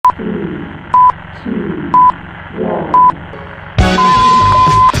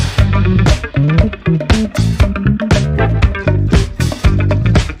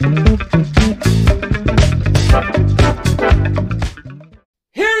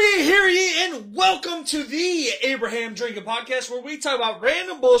and welcome to the Abraham Drinking Podcast, where we talk about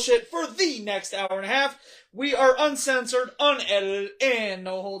random bullshit for the next hour and a half. We are uncensored, unedited, and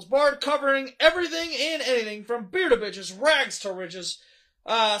no holds barred, covering everything and anything from beer to bitches, rags to riches,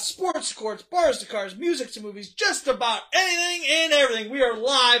 sports to courts, bars to cars, music to movies, just about anything and everything. We are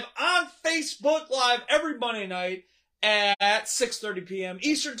live on Facebook Live every Monday night at 6:30 p.m.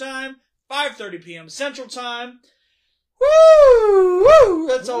 Eastern Time, 5:30 p.m. Central Time. Woo! Woo!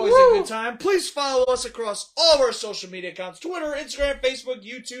 That's always a good time. Please follow us across all of our social media accounts: Twitter, Instagram, Facebook,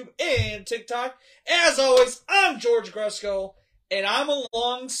 YouTube, and TikTok. As always, I'm George Gresco, and I'm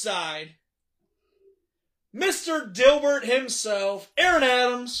alongside Mr. Dilbert himself, Aaron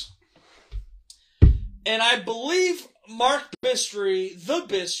Adams. And I believe Mark Bistry, the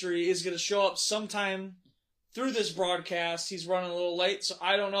Bistry, is going to show up sometime through this broadcast. He's running a little late, so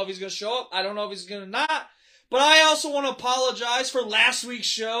I don't know if he's going to show up. I don't know if he's going to not. But I also want to apologize for last week's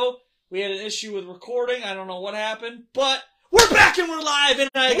show. We had an issue with recording. I don't know what happened, but we're back and we're live, and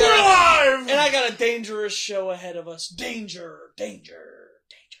I got a dangerous show ahead of us. Danger.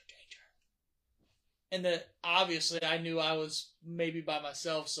 And that obviously I knew I was maybe by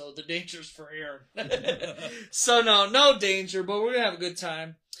myself, so the danger's for Aaron. So no danger, but we're gonna have a good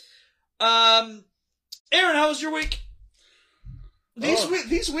time. Aaron, how was your week?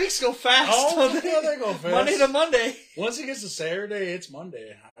 These weeks go fast. Oh, yeah, they go fast. Monday to Monday. Once it gets to Saturday, it's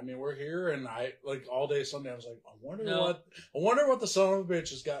Monday. I mean, we're here, and I like all day Sunday. I was like, I wonder what the son of a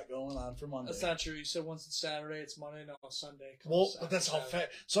bitch has got going on for Monday. That's not true. You said once it's Saturday, it's Monday. No, Sunday. Well, but that's how fast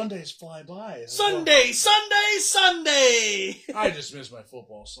Sundays fly by. Sunday. I just miss my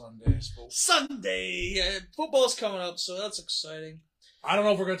football Sundays. Sunday. Yeah, football's coming up, so that's exciting. I don't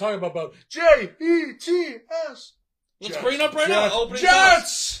know if we're going to talk about Jets. Let's bring it up right now. Opening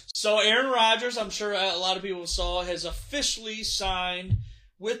Jets! So Aaron Rodgers, I'm sure a lot of people saw, has officially signed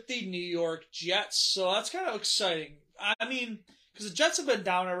with the New York Jets. So that's kind of exciting. I mean, because the Jets have been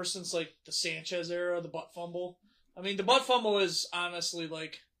down ever since, like, the Sanchez era, the butt fumble. I mean, the butt fumble is honestly,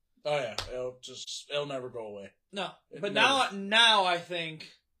 like... Oh, yeah. It'll never go away. No. But now I think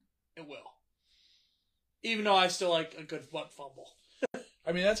it will. Even though I still like a good butt fumble.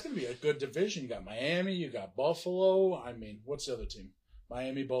 I mean, that's going to be a good division. You got Miami, you got Buffalo. I mean, what's the other team?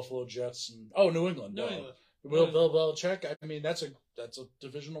 Miami, Buffalo, Jets, and New England. Bill Belichick. I mean, that's a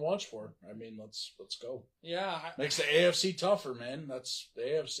division to watch for. I mean, let's go. Yeah, makes the AFC tougher, man. The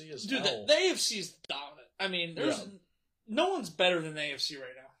AFC is dude. The AFC is dominant. I mean, no one's better than the AFC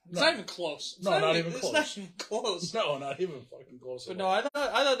right now. It's not even close. It's not even close. It's not even close. No, not even fucking close. But no, I thought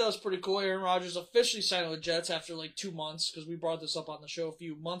that was pretty cool. Aaron Rodgers officially signed with Jets after like 2 months, because we brought this up on the show a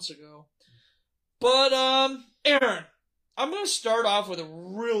few months ago. But Aaron, I'm gonna start off with a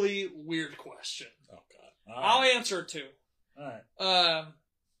really weird question. Oh God, I'll answer it too. All right.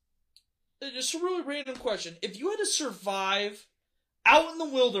 Just a really random question. If you had to survive out in the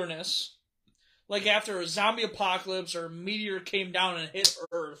wilderness, like after a zombie apocalypse or a meteor came down and hit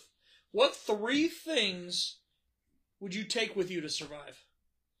Earth, what 3 things would you take with you to survive?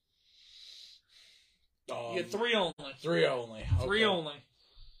 You get 3 only. 3 only. Okay. 3 only.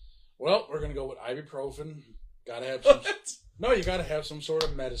 Well, we're gonna go with ibuprofen. Gotta have some. No, you gotta have some sort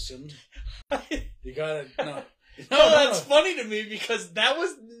of medicine. You gotta no. That's funny to me because that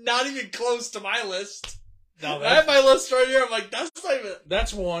was not even close to my list. No, I have my list right here. I'm like, that's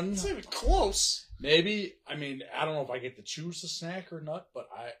one. That's not even close. Maybe, I mean, I don't know if I get to choose the snack or not, but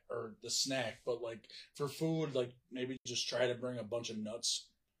like for food, like maybe just try to bring a bunch of nuts,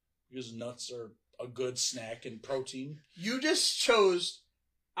 because nuts are a good snack and protein. You just chose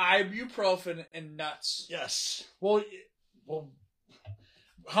ibuprofen and nuts. Yes. Well,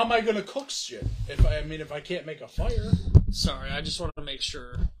 how am I going to cook shit if I can't make a fire? Sorry, I just want to make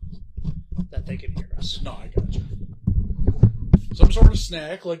sure that they can hear us. No, I got you. Some sort of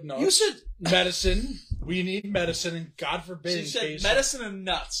snack like nuts. You said medicine. We need medicine, and God forbid, you said medicine and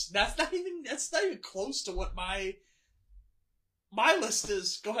nuts. That's not even close to what my list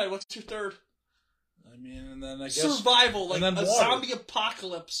is. Go ahead. What's your third? I mean, and then I guess survival, like a water. Zombie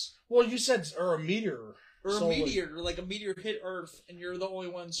apocalypse. Well, you said or a meteor, like a meteor hit Earth, and you're the only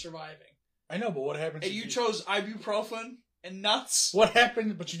one surviving. I know, but what happens? And you chose ibuprofen and nuts. What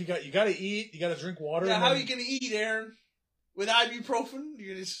happened? But you got to eat. You got to drink water. Yeah, how are you gonna eat, Aaron? With ibuprofen,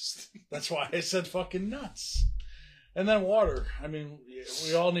 you're gonna just... That's why I said fucking nuts. And then water. I mean,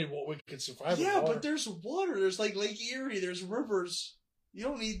 we all need what we can survive with. Yeah, but there's water. There's like Lake Erie. There's rivers. You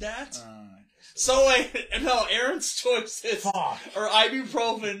don't need that. So wait, no, Aaron's choices are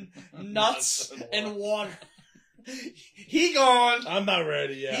ibuprofen, nuts, and water. He gone. I'm not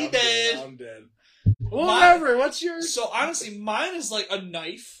ready yet. He dead. I'm dead. Whatever. What's yours? So honestly, mine is like a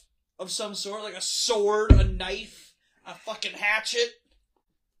knife. of some sort, like a sword, a knife, a fucking hatchet,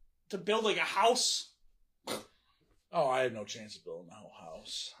 to build like a house. Oh, I have no chance of building a whole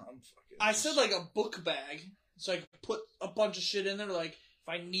house. I said like a book bag, so I could put a bunch of shit in there, like if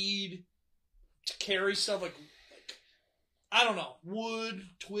I need to carry stuff, like I don't know, wood,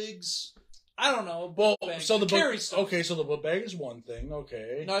 twigs. I don't know. Well, bag. so the carry book. stuff. Okay, so the book bag is one thing.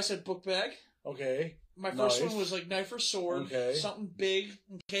 Okay. No, I said book bag. Okay. My first one was like knife or sword. Okay. Something big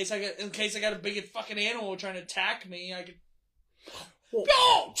in case I got a big fucking animal trying to attack me. I could.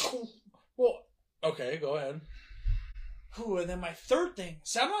 Well, okay, go ahead. Ooh, and then my third thing.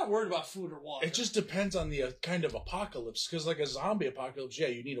 See, I'm not worried about food or water. It just depends on the kind of apocalypse. Because like a zombie apocalypse, yeah,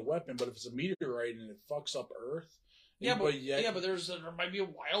 you need a weapon. But if it's a meteorite and it fucks up Earth, but there might be a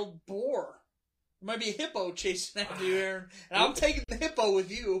wild boar. There might be a hippo chasing after you, Aaron. And I'm taking the hippo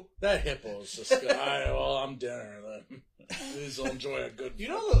with you. That hippo is just well, I'm dinner then. Please enjoy a good. You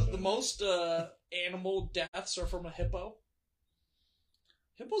know the most animal deaths are from a hippo.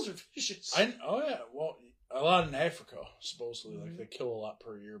 Hippos are vicious. Oh yeah, well, a lot in Africa supposedly, like they kill a lot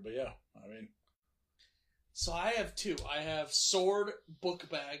per year. But yeah, I mean. So I have two. I have sword, book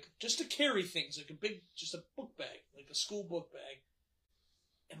bag, just to carry things, like just a book bag, like a school book bag.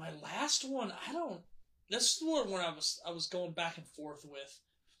 And my last one, this is the one where I was going back and forth with.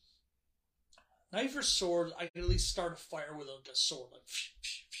 Knife or sword, I could at least start a fire with like a sword, like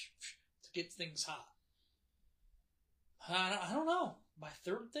to get things hot. I don't know. My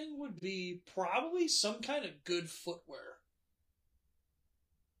third thing would be probably some kind of good footwear.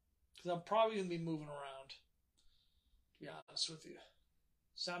 Because I'm probably going to be moving around. To be honest with you.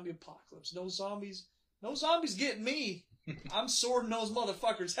 Zombie apocalypse. No zombies getting me. I'm swording those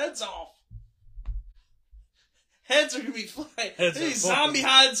motherfuckers' heads off. Heads are going to be flying. These zombie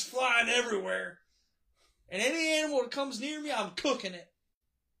hides flying everywhere. And any animal that comes near me, I'm cooking it.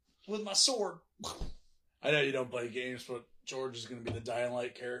 With my sword. I know you don't play games, but George is going to be the Dying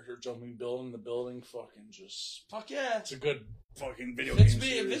Light character, jumping building to building, fucking just... Fuck yeah. It's a good fucking video game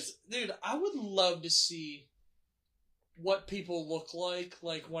series. Dude, I would love to see what people look like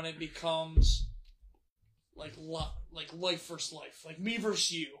when it becomes, like life versus life. Like, me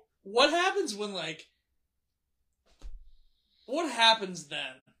versus you. What happens when, what happens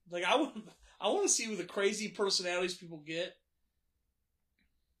then? Like, I want to see what the crazy personalities people get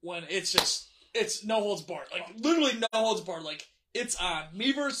when it's no holds barred. Like, literally no holds barred. Like, it's on.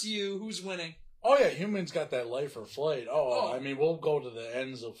 Me versus you. Who's winning? Oh, yeah. Humans got that life or flight. I mean, we'll go to the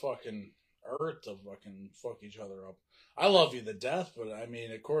ends of fucking Earth to fucking fuck each other up. I love you to death, but I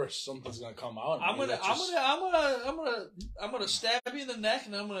mean, of course, something's gonna come out. I'm gonna stab you in the neck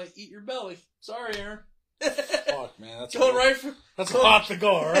and I'm gonna eat your belly. Sorry, Aaron. Fuck, man. That's a lot to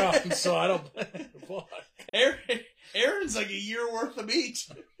go around, so I don't. Fuck. Aaron's like a year worth of meat.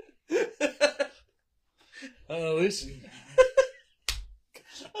 Listen.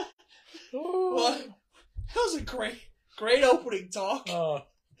 Well, that was a great opening talk.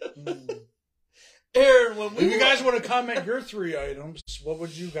 Aaron, if you guys want to comment your 3 items, what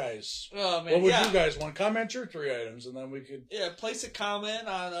would you guys? Oh man, what would you guys want? Comment your 3 items, and then we could. Yeah, place a comment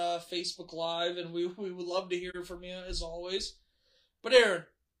on Facebook Live, and we would love to hear from you as always. But Aaron,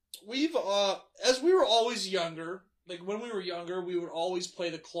 we've as we were always younger, like when we were younger, we would always play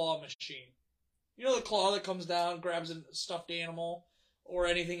the claw machine. You know the claw that comes down, grabs a stuffed animal or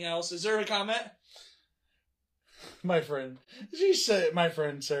anything else. Is there a comment? My friend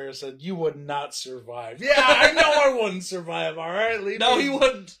Sarah said, you would not survive. Yeah, I know I wouldn't survive, alright? He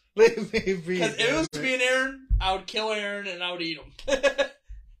wouldn't. Leave me be. Because if it was me and Aaron, I would kill Aaron and I would eat him.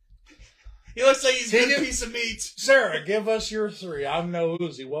 He looks like he's a good piece of meat. Sarah, give us your 3. I'm no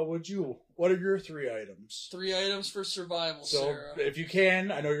Uzi. What are your 3 items? 3 items for survival, so, Sarah. If you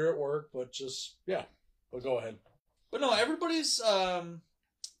can, I know you're at work, but but go ahead. But no, everybody's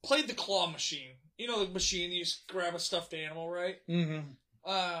played the claw machine. You know the machine, you just grab a stuffed animal, right? Mm-hmm.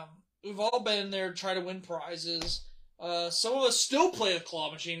 We've all been there, try to win prizes. Some of us still play the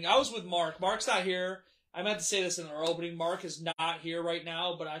claw machine. I was with Mark. Mark's not here. I meant to say this in our opening. Mark is not here right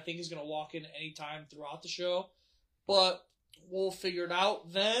now, but I think he's going to walk in any time throughout the show. But we'll figure it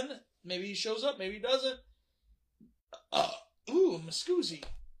out then. Maybe he shows up, maybe he doesn't. Muscoozy.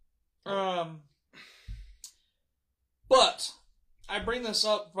 But I bring this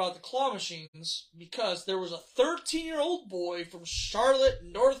up about the claw machines because there was a 13-year-old boy from Charlotte,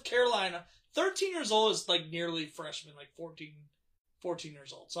 North Carolina. 13 years old is like nearly freshman, like 14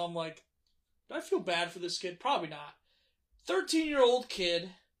 years old. So I'm like, do I feel bad for this kid? Probably not. 13-year-old kid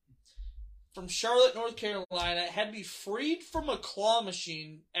from Charlotte, North Carolina had to be freed from a claw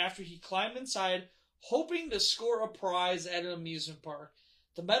machine after he climbed inside hoping to score a prize at an amusement park.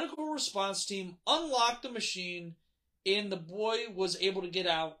 The medical response team unlocked the machine, and the boy was able to get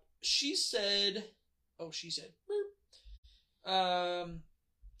out. She said,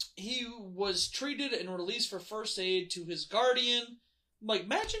 he was treated and released for first aid to his guardian. Like,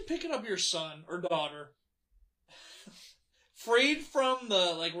 imagine picking up your son or daughter, freed from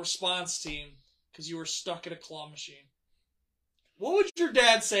the, like, response team because you were stuck in a claw machine. What would your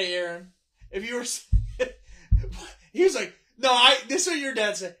dad say, Aaron, if you were... He was like, no, this is what your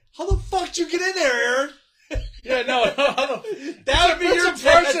dad said. How the fuck did you get in there, Aaron? Yeah, no. That would be your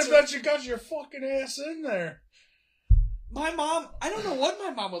impressive that you got your fucking ass in there. My mom, I don't know what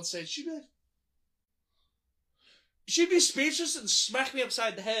my mom would say. She'd be speechless and smack me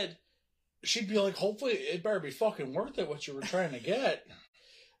upside the head. She'd be like, hopefully it better be fucking worth it what you were trying to get.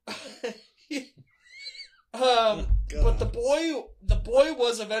 But the boy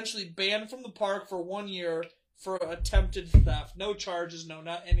was eventually banned from the park for 1 year for attempted theft. No charges,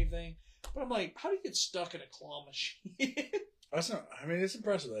 not anything. But I'm like, how do you get stuck in a claw machine? It's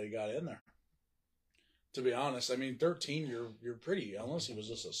impressive that he got in there. To be honest, 13, you're pretty, unless he was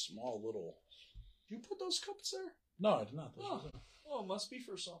just a small little... You put those cups there? No, I did not. Oh, it must be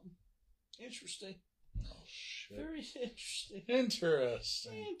for something. Interesting. Oh, shit. Very interesting.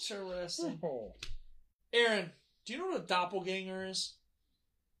 Interesting. Oh. Aaron, do you know what a doppelganger is?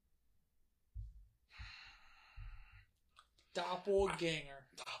 Doppelganger.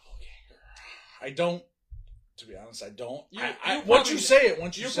 I don't. To be honest, I don't. Once you say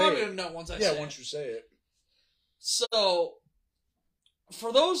it. You're probably going to know once I say it. Yeah, once you say it. So,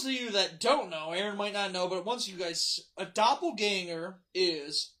 for those of you that don't know, Aaron might not know, but once you guys... A doppelganger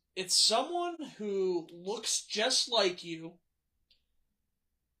is... It's someone who looks just like you,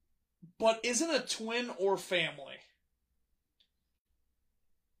 but isn't a twin or family.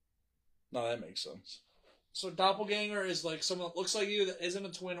 No, that makes sense. So doppelganger is like someone that looks like you that isn't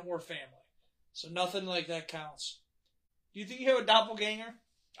a twin or family. So nothing like that counts. Do you think you have a doppelganger?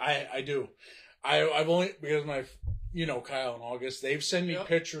 I do. I've only, because Kyle and August, they've sent me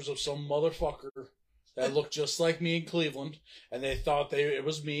pictures of some motherfucker that looked just like me in Cleveland, and they thought it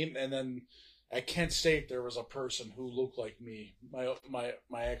was me, and then at Kent State there was a person who looked like me. My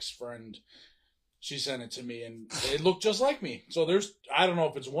ex-friend, she sent it to me, and they looked just like me. So I don't know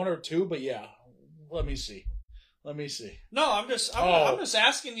if it's one or two, but yeah. Let me see. No, I'm just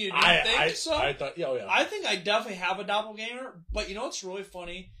asking you. Do you think so? I thought, yeah. I think I definitely have a doppelganger. But you know what's really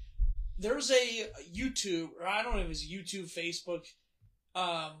funny? There's a YouTube, or I don't know if it's YouTube, Facebook,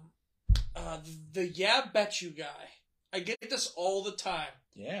 the Yeah Bet You guy. I get this all the time.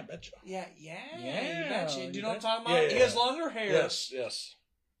 Yeah, betcha. Yeah, you betcha. Do you know what I'm talking about? Yeah. He has longer hair. Yes.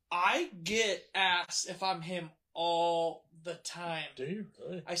 I get asked if I'm him all the time. Do you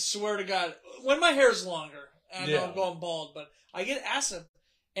really? I swear to God, when my hair's longer, and I know I'm going bald, but I get asked him.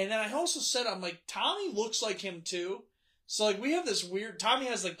 And then I also said, I'm like, Tommy looks like him too. So like we have this weird, Tommy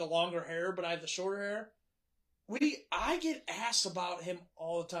has like the longer hair, but I have the shorter hair. I get asked about him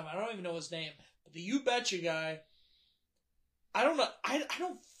all the time. I don't even know his name. But the You Betcha guy, I don't know. I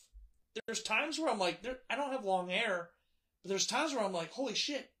don't, there's times where I'm like, I don't have long hair, but there's times where I'm like, holy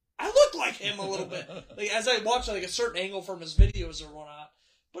shit, I look like him a little bit. Like as I watch like a certain angle from his videos or whatnot.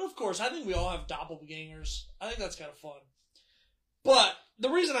 But of course, I think we all have doppelgangers. I think that's kind of fun. But the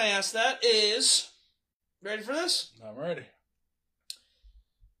reason I asked that is, ready for this? I'm ready.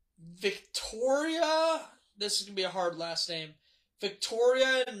 Victoria, this is going to be a hard last name.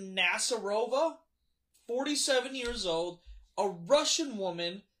 Victoria Nasarova, 47 years old, a Russian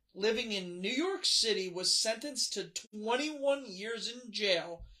woman living in New York City, was sentenced to 21 years in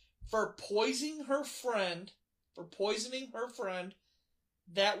jail for poisoning her friend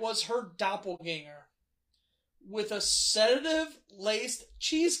that was her doppelganger with a sedative-laced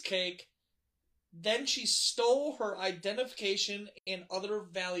cheesecake. Then she stole her identification and other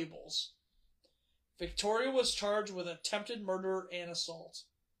valuables. Victoria was charged with attempted murder and assault.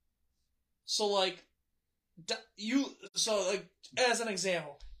 So, as an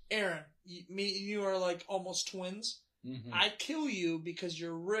example, Aaron, you are like almost twins. Mm-hmm. I kill you because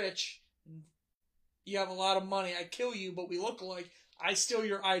you're rich. You have a lot of money. I kill you, but we look alike. I steal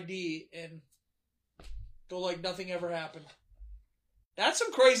your ID and go like nothing ever happened. That's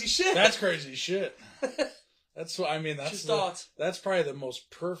some crazy shit. That's crazy shit. That's thoughts. That's probably the most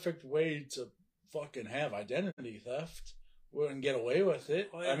perfect way to fucking have identity theft and get away with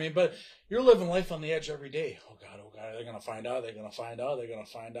it. Oh, yeah. But you're living life on the edge every day. Oh god, they're gonna find out.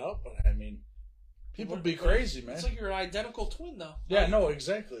 But people be crazy, man. It's like you're an identical twin, though. Yeah, no,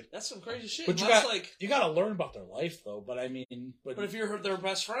 exactly. That's some crazy shit. But you got to learn about their life, though. But if you're their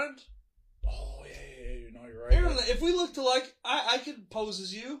best friend, oh yeah, you're right. Aaron, if we looked alike, I could pose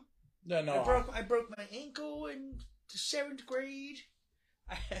as you. No. I broke my ankle in the 7th grade.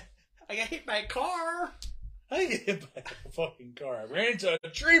 I got hit by a car. I get hit by a fucking car. I ran into a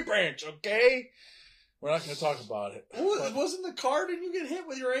tree branch, okay? We're not going to talk about it. But wasn't the car, didn't you get hit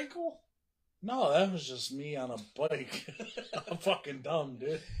with your ankle? No, that was just me on a bike. I'm fucking dumb,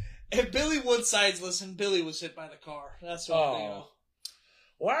 dude. If Billy Woodside's listening, Billy was hit by the car. That's what I'm thinking of.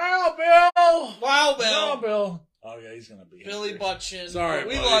 Wow, Bill! Wow, Bill! Wow, Bill! Oh, yeah, he's going to be Billy Butchin. Sorry,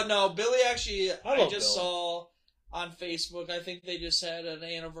 Billy actually, I just Bill. saw on Facebook, I think they just had an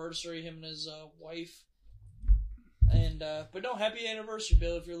anniversary, him and his wife. And, but no, happy anniversary,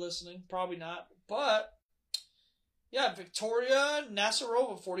 Bill, if you're listening. Probably not. But, yeah, Victoria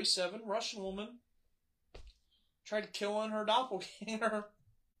Nasarova, 47, Russian woman. Tried killing her doppelganger.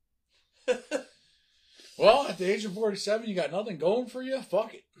 Well, at the age of 47, you got nothing going for you?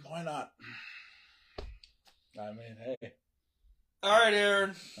 Fuck it. Why not? I mean, hey. All right,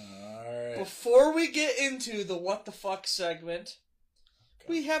 Aaron. All right. Before we get into the what the fuck segment,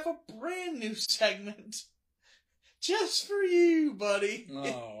 we have a brand new segment. Just for you, buddy.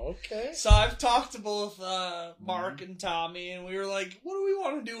 Oh, okay. So I've talked to both Mark and Tommy, and we were like, what do we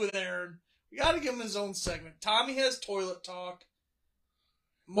want to do with Aaron? We got to give him his own segment. Tommy has toilet talk.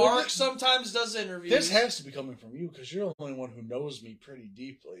 Mark sometimes does interviews. This has to be coming from you, because you're the only one who knows me pretty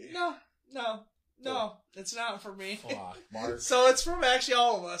deeply. No, it's not for me. Fuck, Mark. So it's from actually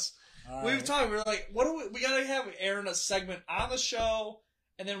all of us. All We've right. talked, we were like, what do we got to have Aaron a segment on the show,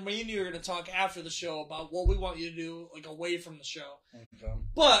 and then me and you are going to talk after the show about what we want you to do, like, away from the show. Okay.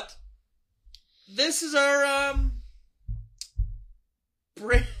 But this is our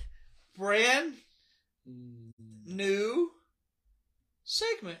brand new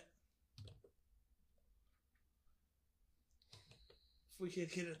segment. If we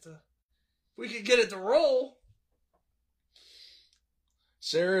could get it to roll.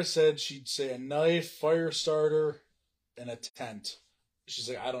 Sarah said she'd say a knife, fire starter, and a tent. She's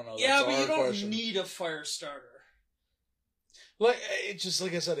like, I don't know. Yeah, That's but a you hard don't question. need a fire starter. Like, it just,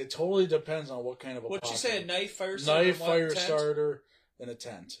 like I said, it totally depends on what kind of a What'd you pocket. say, a knife, fire starter? Knife, what, fire tent? starter, and a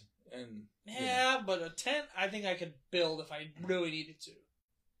tent. And Yeah, but a tent I think I could build if I really needed to.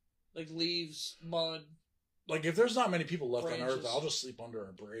 Like leaves, mud. Like, if there's not many people left on Branches. Earth, I'll just sleep under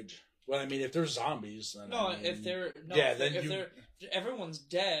a bridge. Well, I mean, if there's zombies, then No, I mean, if they're if everyone's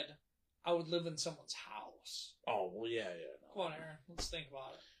dead, I would live in someone's house. Oh well, yeah. No. Come on, Aaron. Let's think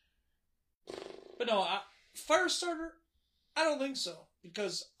about it. But no, fire starter. I don't think so,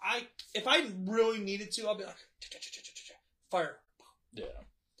 because if I really needed to, I'll be like fire. Yeah.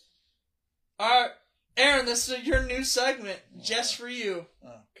 All right, Aaron. This is your new segment, just for you.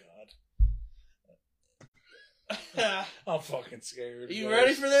 Oh God. Are I'm fucking scared. you guys.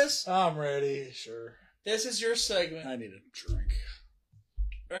 ready for this? I'm ready. Sure. This is your segment. I need a drink.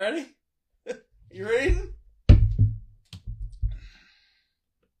 Ready? You reading?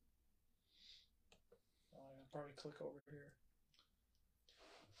 I'll probably click over here.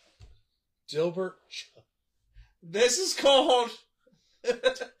 Dilbert. This is called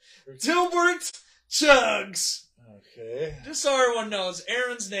Dilbert Chugs. Okay. Just so everyone knows,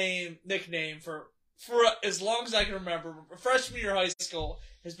 Aaron's nickname for as long as I can remember, freshman year of high school,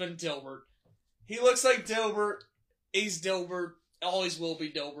 has been Dilbert. He looks like Dilbert. He's Dilbert. Always will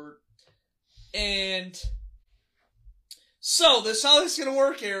be Dilbert. And so, how this is going to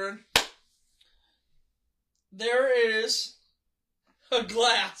work, Aaron. There is a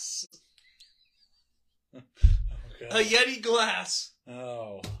glass. Okay. A Yeti glass.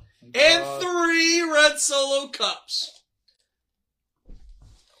 Oh. And God. 3 red Solo cups.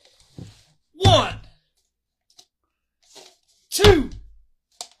 1, 2,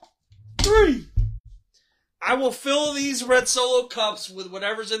 3. I will fill these red Solo cups with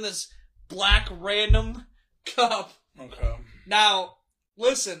whatever's in this black random cup. Okay. Now,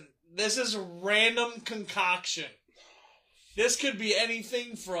 listen, this is a random concoction. This could be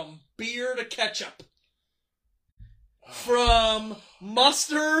anything from beer to ketchup. From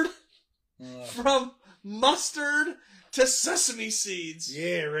mustard to sesame seeds.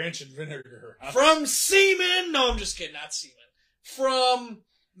 Yeah, ranch and vinegar. From semen, no, I'm just kidding, not semen. From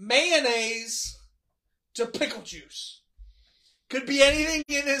mayonnaise to pickle juice. Could be anything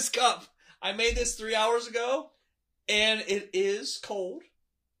in this cup. I made this 3 hours ago, and it is cold.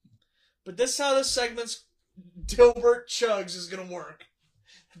 But this is how this segment's Dilbert Chugs is going to work.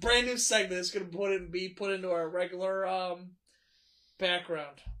 A brand new segment is going to be put into our regular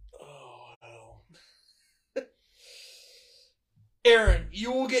background. Oh, hell. Aaron,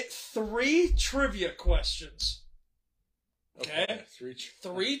 you will get 3 trivia questions. Okay? Three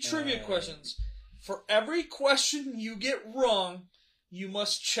Three trivia questions. For every question you get wrong, you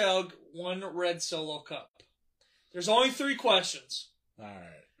must chug one red Solo cup. There's only 3 questions. All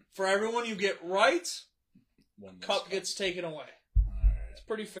right. For everyone you get right, One cup gets taken away. All right. It's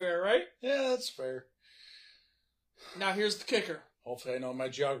pretty fair, right? Yeah, that's fair. Now here's the kicker. Hopefully I know my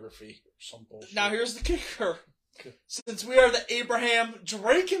geography. Some bullshit. Now here's the kicker. Since we are the Abraham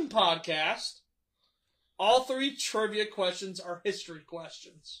Drinking Podcast, all 3 trivia questions are history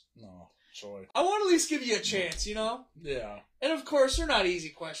questions. No, sorry. I want to at least give you a chance, you know? Yeah. And of course, they're not easy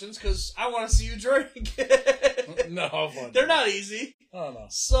questions, because I want to see you drink. No, they're not easy. Oh, no.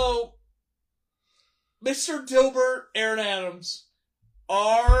 So, Mr. Dilbert, Aaron Adams,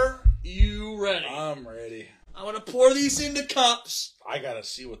 are you ready? I'm ready. I'm going to pour these into cups. I gotta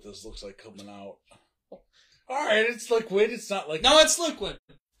see what this looks like coming out. Alright, it's liquid. It's not like... No, it's liquid.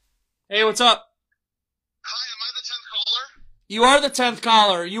 Hey, what's up? Hi, am I the 10th caller? You are the 10th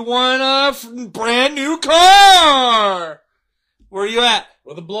caller. You won a brand new car. Where are you at?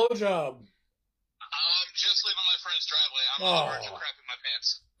 With a blowjob. I'm just leaving my friend's driveway. I'm on the verge of crapping my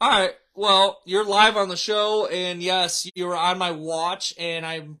pants. All right. Well, you're live on the show, and yes, you were on my watch, and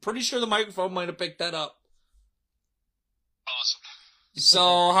I'm pretty sure the microphone might have picked that up. Awesome.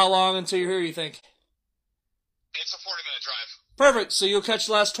 So, how long until you're here, you think? It's a 40-minute drive. Perfect. So you'll catch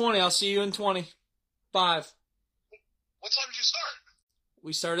the last 20. I'll see you in 25. What time did you start?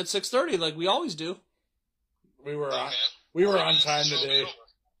 We start at 6:30, like we always do. We were on, Okay. we were 40 on minutes time to show me today.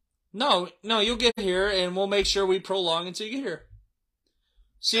 over. No, you'll get here, and we'll make sure we prolong until you get here.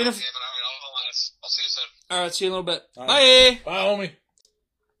 See you in a... Damn it, I'll see you soon. All right, see you in a little bit. All Bye. right. Bye, homie.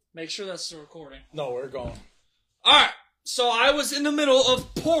 Make sure that's the recording. No, we're going. All right. So I was in the middle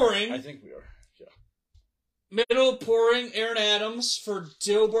of pouring. I think we are. Yeah. Middle of pouring Aaron Adams for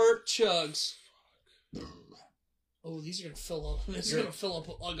Dilbert Chugs. Oh, these are gonna fill up. This is gonna fill up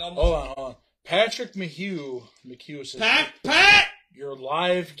like almost. Hold on. Patrick McHugh says, Pat! your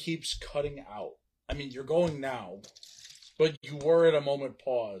live keeps cutting out. I mean, you're going now, but you were at a moment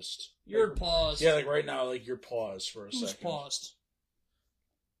paused. You're paused. Yeah, like right now, like you're paused for a Who's second. paused?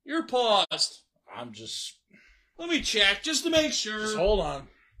 You're paused. I'm just... Let me check, just to make sure. Just hold on.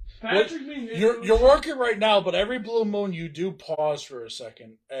 Patrick McHugh. You're working right now, but every blue moon you do pause for a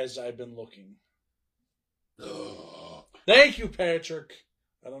second as I've been looking. Thank you, Patrick.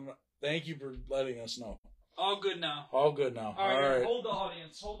 I don't know. Thank you for letting us know. All good now. All good now. All right. Hold the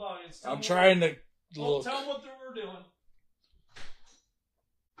audience. Tell I'm them trying to look. Tell them what we're doing.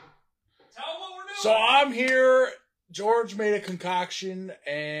 Tell them what we're doing. So I'm here. George made a concoction,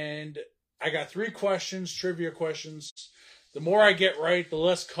 and I got 3 questions, trivia questions. The more I get right, the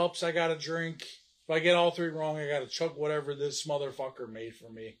less cups I gotta drink. If I get all 3 wrong, I gotta chug whatever this motherfucker made for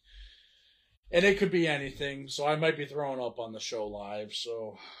me. And it could be anything, so I might be throwing up on the show live.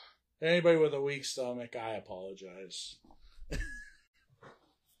 So anybody with a weak stomach, I apologize.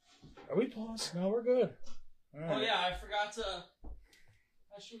 Are we paused? No, we're good. All right. Oh yeah, I forgot to.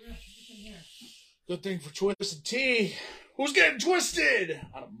 I should have in here. Good thing for Twisted Tea. Who's getting twisted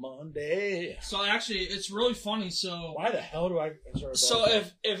on a Monday? So actually, it's really funny. So Why the hell do I? So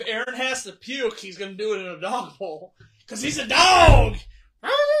if Aaron has to puke, he's gonna do it in a dog bowl because he's a dog.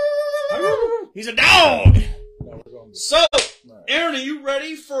 He's a dog. No, we're going. So, Aaron, are you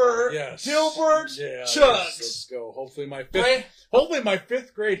ready for Dilbert Chugs? Let's go. Hopefully my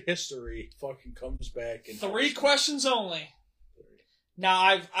 5th grade history fucking comes back. And 3 questions only.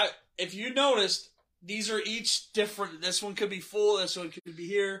 Now, if you noticed, these are each different. This one could be full. This one could be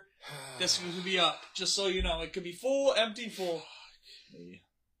here. This one could be up. Just so you know, it could be full, empty, full.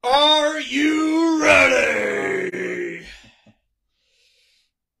 Are you ready?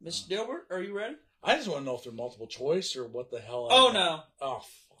 Mr. Dilbert, are you ready? I just want to know if they're multiple choice or what the hell. No. Oh,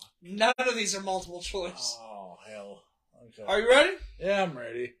 fuck. None of these are multiple choice. Oh, hell. Okay. Are you ready? Yeah, I'm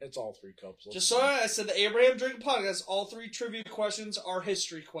ready. It's all 3 cups. Just so I said, the Abraham Drinking Podcast, all 3 trivia questions are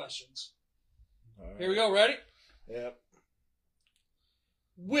history questions. Right. Here we go. Ready? Yep.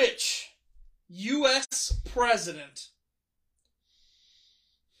 Which U.S. president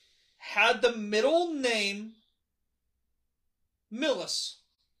had the middle name Millis?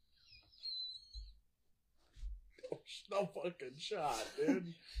 No fucking shot,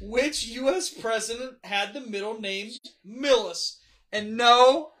 dude. Which U.S. president had the middle name Millis? And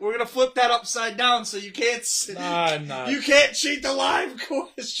no, we're gonna flip that upside down so you can't. I'm not. You can't cheat the live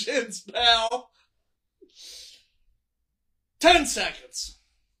questions, pal. 10 seconds.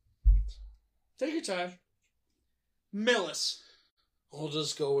 Take your time. Millis. We'll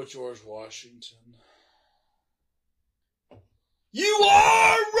just go with George Washington. You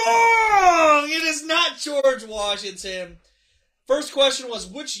are wrong! It is not George Washington. First question was,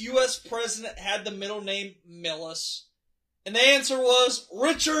 which U.S. president had the middle name Millis? And the answer was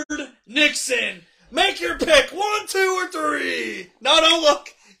Richard Nixon. Make your pick. 1, 2, or 3. No, look.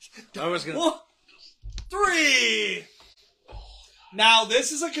 I was going to... 1, 3. Now,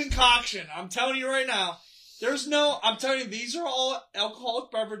 this is a concoction. I'm telling you right now. I'm telling you, these are all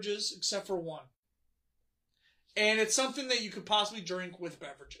alcoholic beverages except for one. And it's something that you could possibly drink with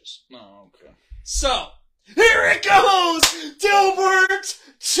beverages. Oh, okay. So, here it goes! Dilbert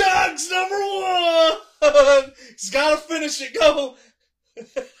Chugs #1! He's gotta finish it. Go!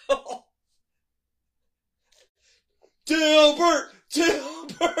 Dilbert!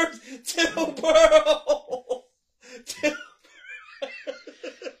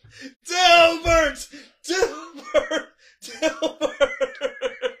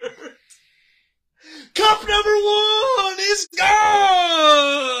 Cup #1 is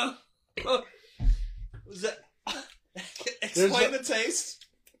gone! Was that... Explain the taste.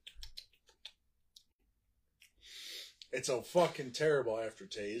 It's a fucking terrible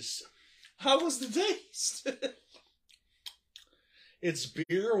aftertaste. How was the taste? It's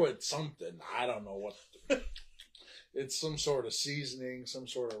beer with something. I don't know what. It's some sort of seasoning, some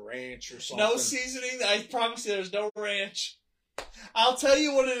sort of ranch or something. No seasoning. I promise you there's no ranch. I'll tell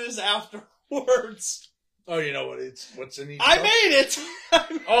you what it is afterwards. Oh, you know what's in each I cup? made it!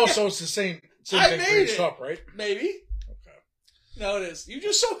 Oh, so it's the same I thing for made each it. cup, right? Maybe. Okay. No, it is. You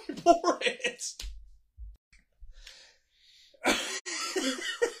just saw me pour it.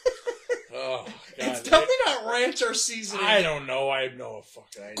 Oh, God. It's definitely not ranch or seasoning. I don't know. I have no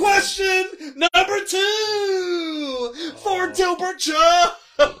fucking idea. Question #2 for Dilbert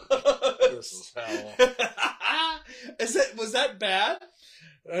Chugs. This is hell. Was that bad?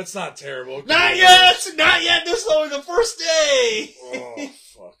 That's not terrible. Not yet! Not yet! This is only the first day! Oh,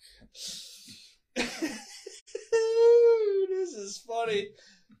 fuck. This is funny.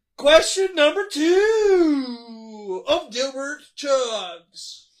 Question #2 of Dilbert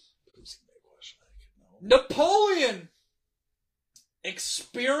Chugs. Napoleon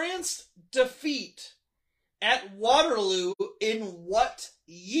experienced defeat at Waterloo in what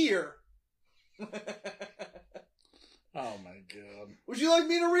year? Oh my God. Would you like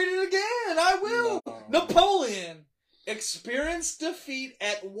me to read it again? I will. No. Napoleon experienced defeat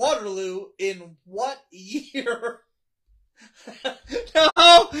at Waterloo in what year?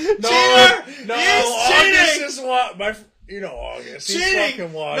 No, cheater! He's August cheating! is what August. He's Cheating!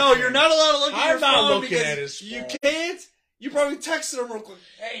 fucking watching. No, you're not allowed to look at your I'm not phone looking because at his you phone. can't. You probably texted him real quick.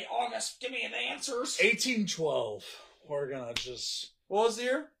 Hey, August, give me the answers. 1812. We're gonna just What was the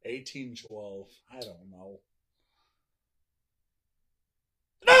year? 1812. I don't know.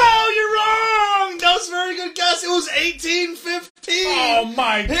 No, you're wrong! That was a very good guess. It was 1815. Oh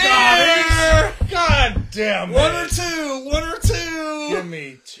my Here! God! God damn it! 1 or 2. 1 or 2. Give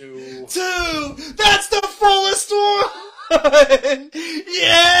me 2. 2. That's the fullest one.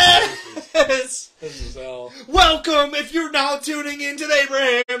 Yes. This is hell. Welcome, if you're now tuning into the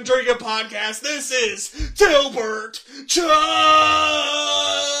Abraham Drinking Podcast, this is Dilbert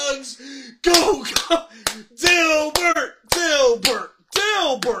Chugs! Go! Dilbert!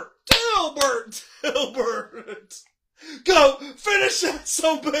 Go! Finish that,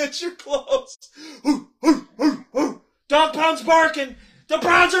 bitch, you're close! Dog pound's barking! The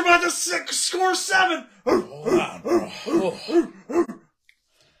Browns are about to score 7! Hold on, bro.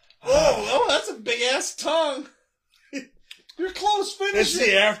 Oh, that's a big ass tongue. You're close. Finish It's it.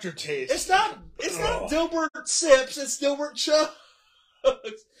 the aftertaste. It's not Dilbert Sips. It's Dilbert Chugs.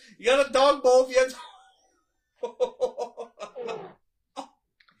 You got a dog bowl. If you have.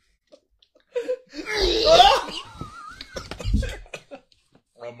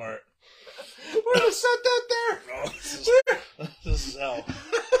 I'm alright. We're gonna set that there. Oh, this is hell.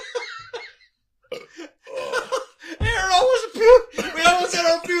 Aaron almost we almost had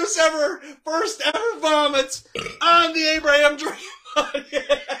our first ever vomits on the Abraham Dream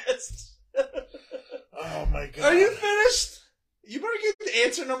Podcast. Oh my God. Are you finished? You better get the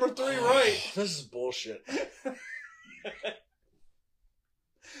answer number 3 right. This is bullshit.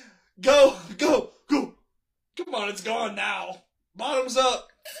 Go. Come on, it's gone now. Bottoms up.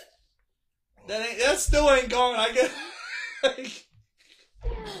 That still ain't gone. I get.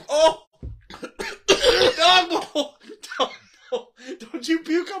 Oh. Dog bowl. Don't you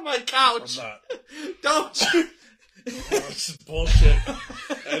puke on my couch. I'm not. Don't you. This is bullshit. I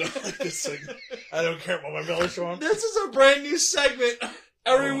don't like this thing. I don't care about my belly showing. This is a brand new segment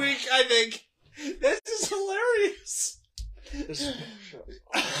every week, I think. This is hilarious. This is bullshit.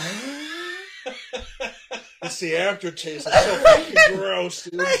 It's the aftertaste. It's so fucking gross,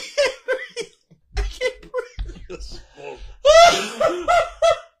 dude. I can't breathe. This is bullshit.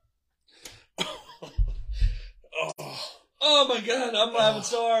 I'm laughing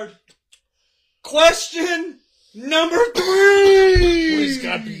so hard. Question number 3. Please,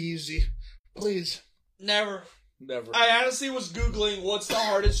 God, be easy. Please. Never. Never. I honestly was Googling what's the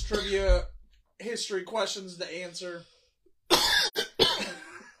hardest trivia history questions to answer. You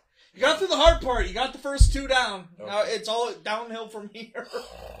got through the hard part. You got the first 2 down. Okay. Now it's all downhill from here.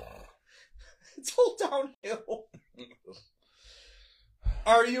 It's all downhill.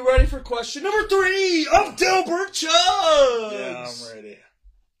 Are you ready for question number 3 of Dilbert Chugs? Yeah, I'm ready.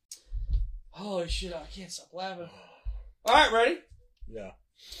 Holy shit, I can't stop laughing. Alright, ready? Yeah.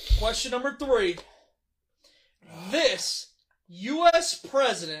 Question number 3. This U.S.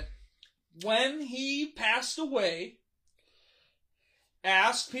 president, when he passed away,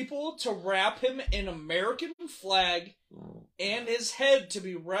 asked people to wrap him in American flag and his head to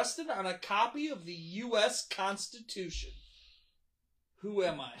be rested on a copy of the U.S. Constitution. Who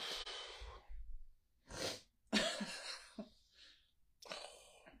am I?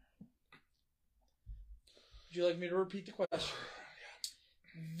 Would you like me to repeat the question?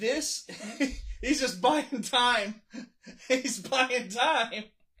 This, he's just buying time. He's buying time.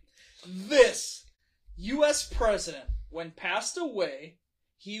 This U.S. president, when passed away,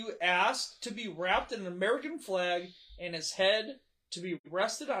 he asked to be wrapped in an American flag and his head to be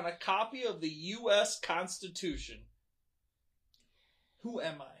rested on a copy of the U.S. Constitution. Who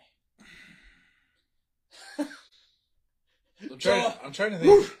am I? I'm trying to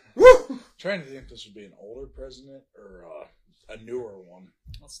think. Trying to think if this would be an older president or a newer one.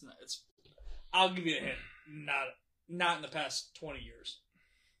 That's not. I'll give you a hint. Not in the past 20 years.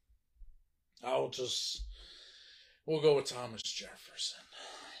 We'll go with Thomas Jefferson.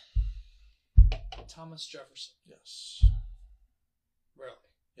 Thomas Jefferson. Yes. Really?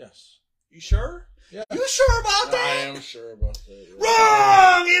 Yes. You sure? Yeah. You sure about that? I am sure about that. Yeah.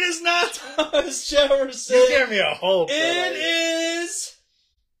 Wrong! It is not Thomas Jefferson. You gave me a hope. It is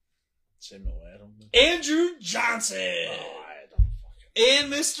Samuel Adams. Andrew Johnson. Oh, I don't fucking...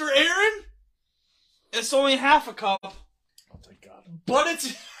 And Mr. Aaron, it's only half a cup. Oh, thank God. But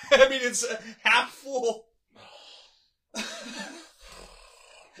it's half full.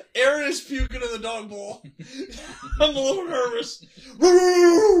 Aaron is puking in the dog bowl. I'm a little nervous.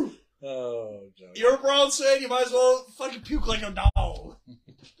 Oh, John. You're a Browns fan, you might as well fucking puke like a dog.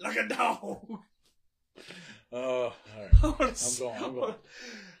 Like a dog. Oh, all right. I'm going.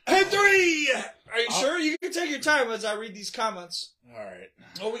 And 3! Are you sure? You can take your time as I read these comments. All right.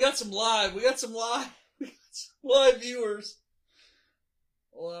 Oh, we got some live viewers.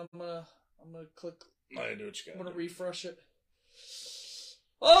 Well, I'm gonna click. I do what you got. I'm gonna refresh it.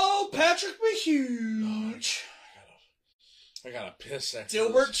 Oh, Patrick Mahuge. I gotta piss after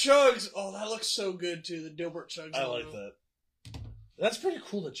Dilbert this. Chugs. Oh, that looks so good too. The Dilbert Chugs. I like that. That's pretty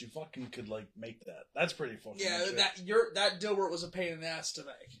cool that you fucking could make that. That's pretty fucking. Yeah, that Dilbert was a pain in the ass to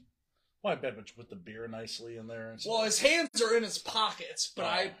make. Well, I bet you put the beer nicely in there. And well, his hands are in his pockets, but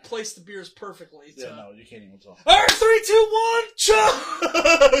I placed the beers perfectly. Yeah, no, you can't even tell. All right, 3, 2, 1,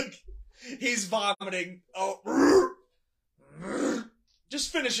 chug! He's vomiting. Oh,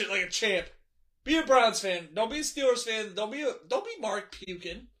 just finish it like a champ. Be a Browns fan. Don't be a Steelers fan. Don't be Mark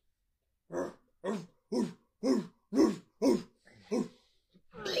puking.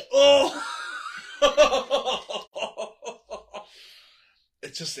 Oh.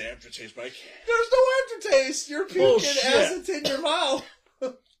 It's just the aftertaste, Mike. There's no aftertaste. You're puking as it's in your mouth.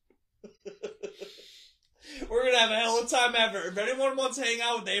 We're going to have a hell of a time after. If anyone wants to hang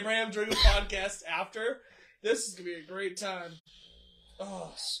out with the Abraham Drinking Podcast after, this is going to be a great time.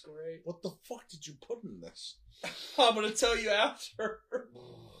 Oh, it's great. What the fuck did you put in this? I'm going to tell you after.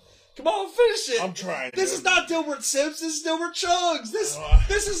 Come on, finish it. I'm trying. This is not Dilbert Sips. This is Dilbert Chugs. This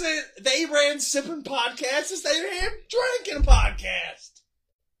is the Abraham Sipping Podcast. This is the Abraham Drinking Podcast.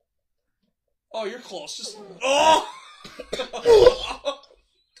 Oh, you're close. Just oh.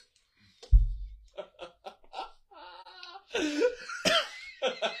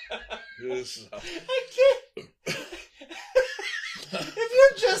 I can't. If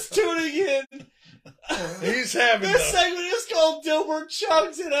you're just tuning in, he's having this segment is called Dilbert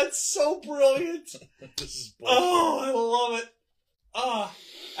Chugs, and that's so brilliant. This is bullshit. Oh, I love it.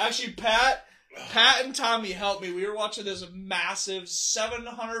 Actually, Pat and Tommy helped me. We were watching this massive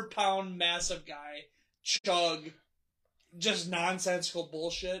 700-pound massive guy chug just nonsensical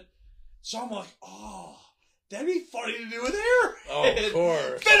bullshit. So I'm like, oh, that'd be funny to do with Aaron. Oh, of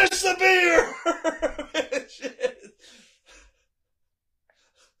course. Finish the beer. Finish it.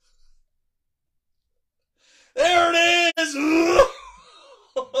 There it is.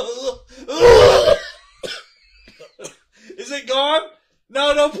 Is it gone?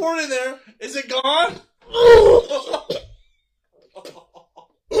 No, don't pour it in there. Is it gone?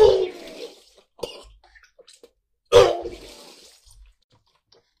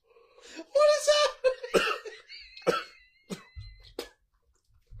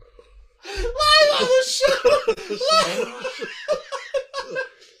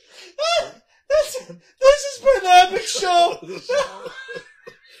 This has been the epic show.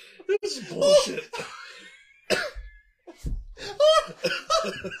 This is bullshit. I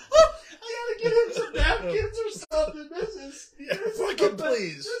gotta get him some napkins or something. Fucking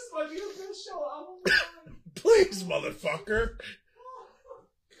please. This might be the best show I've ever done. Please, motherfucker.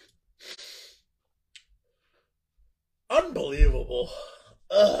 Unbelievable.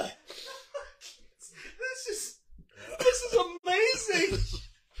 This is amazing.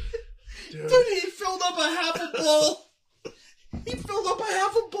 Dude, he filled up a half a bowl. He filled up a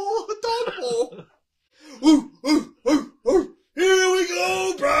half a bowl of a dog bowl. Ooh, ooh, ooh, ooh. Here we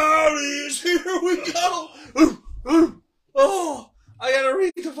go, brownies. Here we go. Ooh, ooh. Oh, I gotta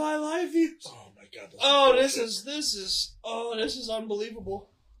read the Vine Live views. Oh my god. This is unbelievable.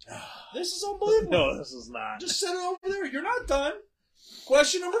 This is unbelievable. No, this is not. Just set it over there. You're not done.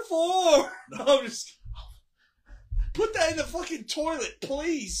 Question number 4. No, I'm just... Put that in the fucking toilet,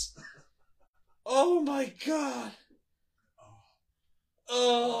 please. Oh my god.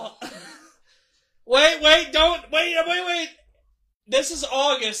 Wait. This is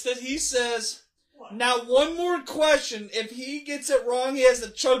August. He says, now one more question. If he gets it wrong, he has to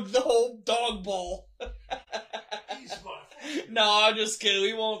chug the whole dog bowl. No, I'm just kidding.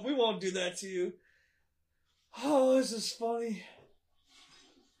 We won't do that to you. Oh, this is funny.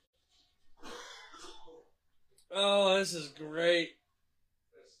 Oh, this is great.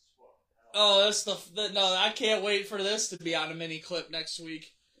 Oh, no, I can't wait for this to be on a mini clip next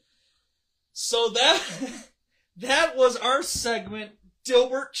week. So that was our segment,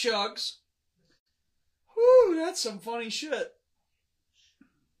 Dilbert Chugs. Whew, that's some funny shit.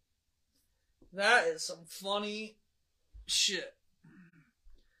 That is some funny shit.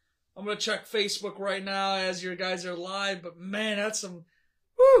 I'm gonna check Facebook right now as your guys are live, but man, that's some...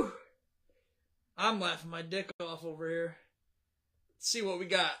 Whew. I'm laughing my dick off over here. Let's see what we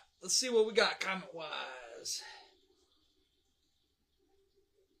got. Let's see what we got comment-wise.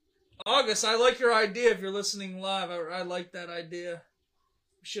 August, I like your idea if you're listening live. I like that idea.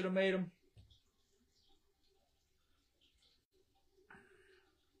 We should have made them.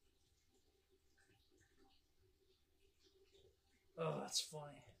 Oh, that's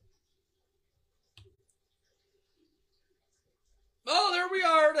funny. Oh, there we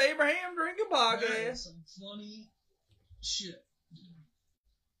are. The Abraham Drinking Podcast. Some funny shit.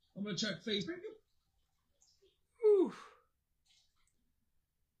 I'm going to check Facebook. Whew.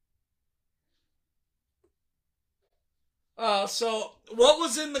 So, what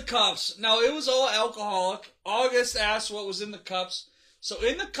was in the cups? Now, it was all alcoholic. August asked what was in the cups. So,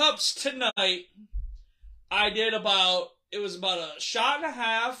 in the cups tonight, I did it was about a shot and a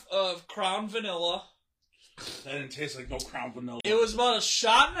half of Crown Vanilla. That didn't taste like no Crown Vanilla. It was about a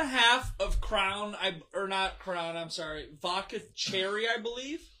shot and a half of Vodka Cherry, I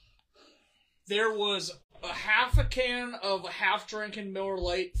believe. There was a half a can of a half-drinking Miller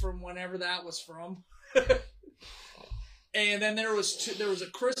Lite from whenever that was from. And then there was a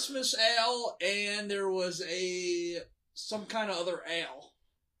Christmas ale, and there was some kind of other ale.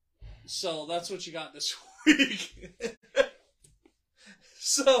 So that's what you got this week.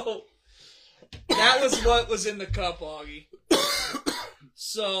 So that was what was in the cup, Augie.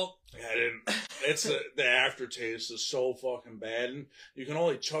 So the aftertaste is so fucking bad, and you can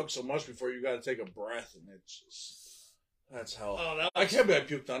only chug so much before you got to take a breath, and that's hell. Oh, I can't believe I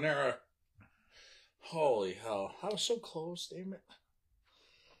puked on there. Holy hell! I was so close, damn it!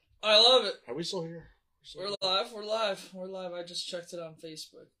 I love it. Are we still here? We're live. I just checked it on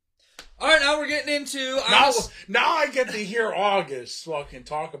Facebook. All right, now we're getting into now I get to hear August fucking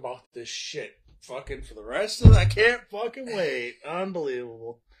talk about this shit fucking for the rest of it. I can't fucking wait.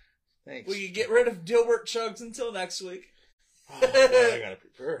 Unbelievable. Thanks. We can get rid of Dilbert Chugs until next week. Oh, I gotta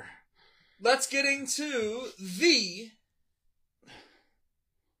prepare. Let's get into the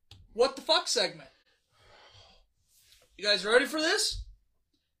What the Fuck segment. You guys ready for this?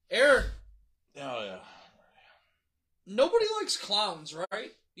 Aaron. Oh, yeah. Nobody likes clowns,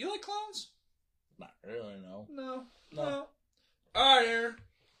 right? You like clowns? Not really, no. No. Alright, Aaron.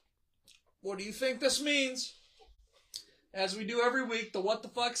 What do you think this means? As we do every week, the What the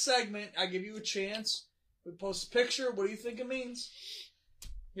Fuck segment, I give you a chance. We post a picture. What do you think it means?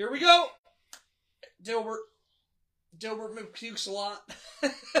 Here we go. Dilbert McPukes a lot.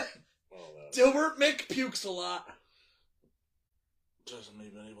 Dilbert McPukes a lot. Doesn't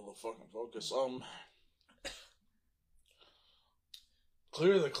even able to fucking focus.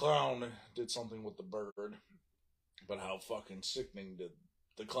 Clearly the clown did something with the bird, but how fucking sickening did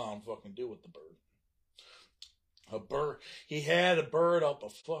the clown fucking do with the bird? A bird. He had a bird up a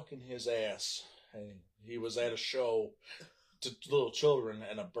fucking his ass. Hey, he was at a show to little children,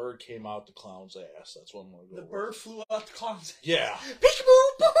 and a bird came out the clown's ass. That's what I'm going to go The with. bird flew out the clown's ass. Yeah.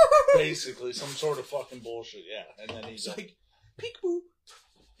 Peekaboo! Basically, some sort of fucking bullshit, yeah. And then he's like, peekaboo.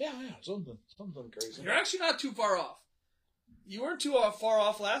 Yeah, something crazy. You're actually not too far off. You weren't too far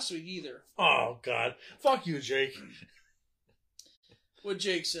off last week either. Oh, God. Fuck you, Jake. What'd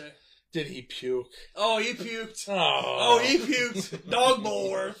Jake say? Did he puke? Oh, he puked. Oh, he puked. Dog bowl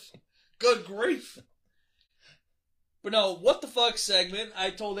worth. Good grief. But no, what the fuck segment. I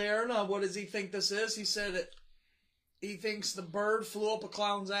told Aaron, what does he think this is? He said he thinks the bird flew up a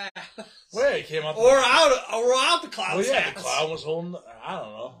clown's ass. Well, he came out out the clown's ass. The clown was holding. I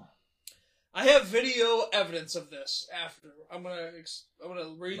don't know. I have video evidence of this after. I'm gonna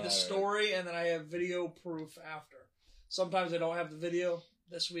read the story, and then I have video proof after. Sometimes I don't have the video.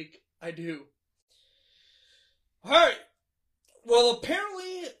 This week I do. All right. Well,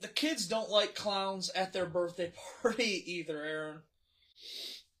 apparently the kids don't like clowns at their birthday party either, Aaron.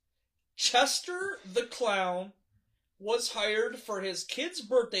 Chester the clown was hired for his kid's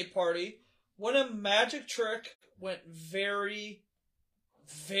birthday party when a magic trick went very,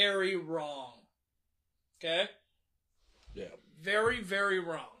 very wrong. Okay? Yeah. Very, very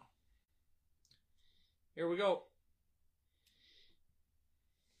wrong. Here we go.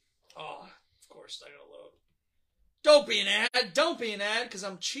 Oh, of course, I gotta load. Don't be an ad, because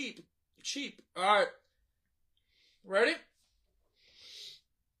I'm cheap. Alright. Ready?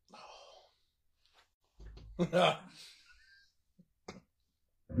 Oh.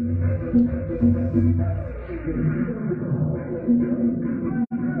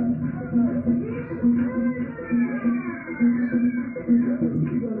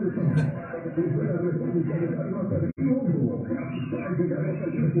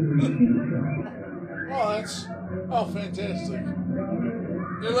 Oh, fantastic.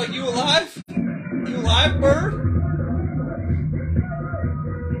 They're like, you alive? You alive, bird?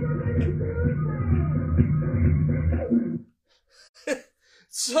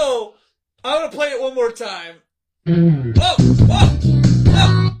 So, I'm going to play it one more time. Whoa!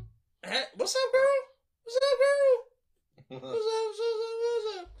 Hey, what's up, girl? What's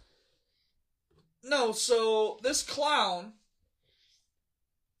up? No, so, this clown,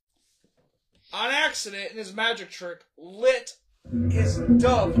 on accident, in his magic trick, lit his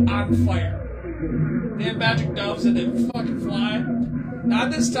dove on fire. They have magic doves and they fucking fly. Not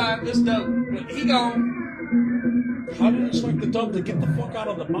this time, this dove, he gone. How do you expect the dove to get the fuck out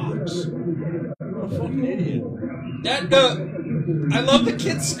of the box? What a fucking idiot. That dove, I love the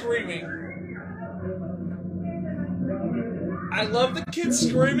kids screaming.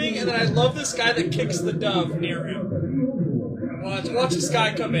 And then I love this guy that kicks the dove near him. Watch this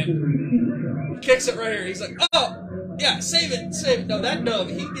guy come in. He kicks it right here. He's like, oh, yeah, save it. No, that dove,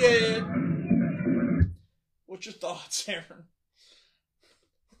 he did. What's your thoughts, Aaron?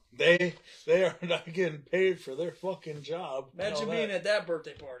 They are not getting paid for their fucking job. Imagine being at that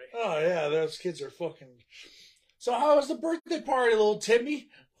birthday party. Oh, yeah, those kids are fucking... So how was the birthday party, little Timmy?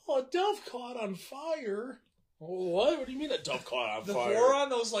 Oh, a dove caught on fire. What? What do you mean a dove caught on fire? The four on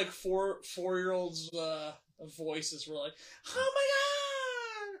those, like, four-year-olds' voices were like, oh,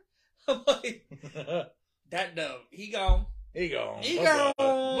 my God! I'm like, that dove, he gone. He gone.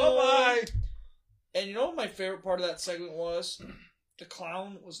 Bye-bye. And you know what my favorite part of that segment was? The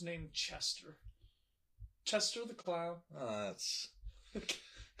clown was named Chester. Chester the clown. Oh, that's...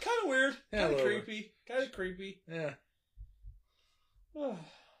 kind of weird. Kind of creepy. Yeah.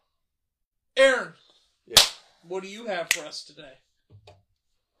 Aaron. Yeah. What do you have for us today?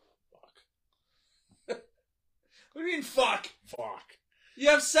 Fuck. What do you mean, fuck? Fuck. You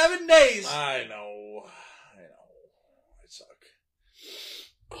have 7 days. I know. I suck.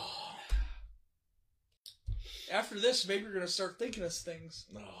 Oh. After this, maybe you're going to start thinking of things.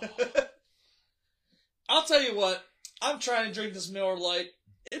 No. I'll tell you what. I'm trying to drink this Miller Lite.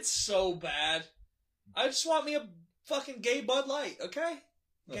 It's so bad. I just want me a fucking gay Bud Light, okay?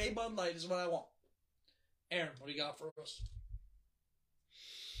 Gay Bud Light is what I want. Aaron, what do you got for us?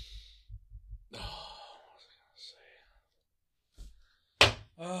 Oh, what was I going to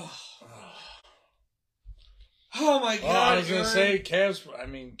say? Oh my God! I was gonna say Cavs. I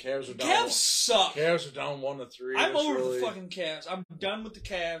mean, Cavs are down. Cavs suck. Cavs are down 1-3. I'm over the fucking Cavs. I'm done with the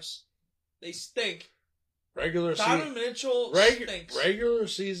Cavs. They stink. Regular Donovan Mitchell stinks. Regular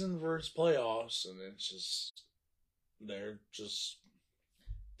season versus playoffs, and it's just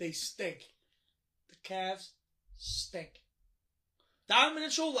they stink. The Cavs stink. Donovan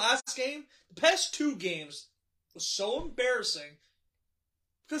Mitchell last game, the past 2 games was so embarrassing.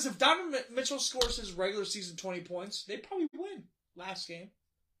 Because if Donovan Mitchell scores his regular season 20 points, they probably win last game.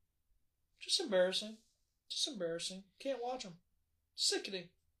 Just embarrassing. Just embarrassing. Can't watch them. Sickening.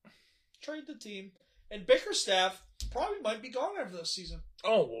 Trade the team. And Bickerstaff probably might be gone after this season.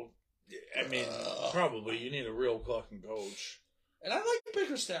 Oh, well, I mean, probably. You need a real fucking coach. And I like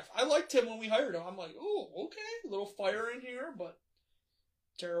Bickerstaff. I liked him when we hired him. I'm like, oh, okay. A little fire in here, but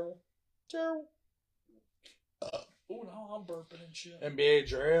terrible. Terrible. Oh, now I'm burping and shit. NBA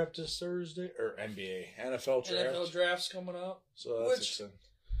draft this Thursday. Or NFL draft. NFL draft's coming up. So that's exciting.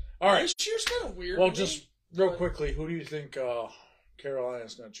 All right. This year's kind of weird. Well, just real quickly, who do you think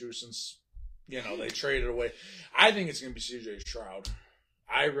Carolina's going to choose since, they traded away? I think it's going to be C.J. Stroud.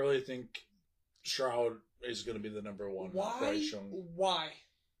 I really think Stroud is going to be the number one. Why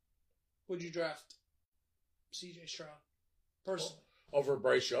would you draft C.J. Stroud? Personally. Over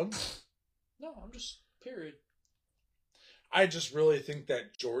Bryce Young? No, I'm just, period. I just really think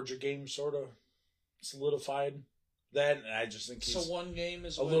that Georgia game sort of solidified that, and I just think he's one game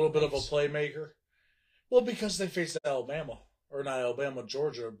is a little bit of a playmaker. Well, because they faced Alabama. Or not Alabama,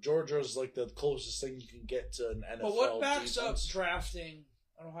 Georgia. Georgia is like the closest thing you can get to an NFL. But what backs defense. up drafting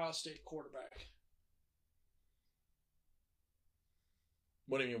an Ohio State quarterback?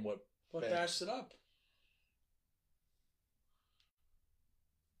 What do you mean, what backs it up?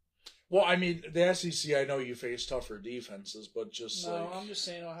 Well, I mean, the SEC, I know you face tougher defenses, but just I'm just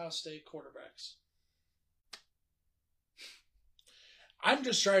saying Ohio State quarterbacks. I'm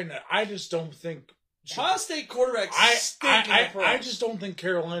just trying to, I just don't think... Ohio State quarterbacks stink in the pros. I just don't think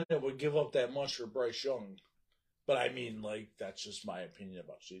Carolina would give up that much for Bryce Young. But I mean, that's just my opinion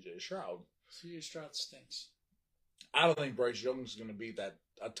about C.J. Stroud. C.J. Stroud stinks. I don't think Bryce Young's going to be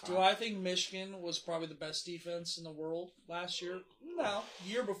a top. Do I think Michigan was probably the best defense in the world last year? No.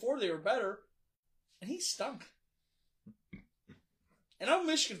 The year before they were better. And he stunk. And I'm a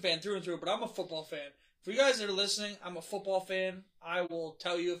Michigan fan through and through, but I'm a football fan. For you guys that are listening, I'm a football fan. I will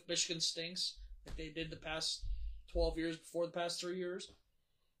tell you if Michigan stinks, like they did the past 12 years before the past 3 years.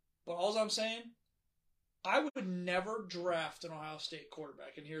 But all I'm saying, I would never draft an Ohio State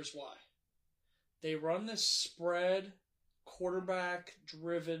quarterback, and here's why. They run this spread,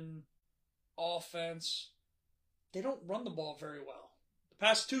 quarterback-driven offense. They don't run the ball very well. The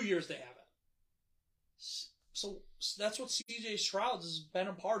past 2 years, they haven't. So that's what C.J. Stroud has been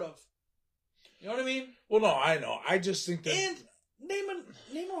a part of. You know what I mean? Well, no, I know. I just think that... And name an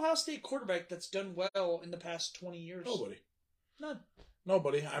Ohio State quarterback that's done well in the past 20 years. Nobody. None.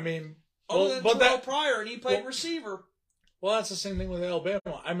 Nobody. I mean... Other than Terrell Pryor, and he played receiver. Well, that's the same thing with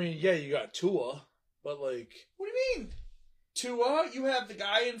Alabama. I mean, yeah, you got Tua, but What do you mean? Tua, you have the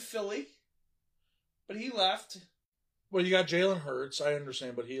guy in Philly, but he left. Well, you got Jalen Hurts, I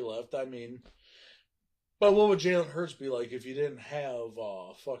understand, but he left. I mean... But what would Jalen Hurts be like if you didn't have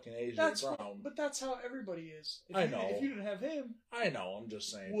fucking A.J. Brown? But that's how everybody is. I know. If you didn't have him... I know, I'm just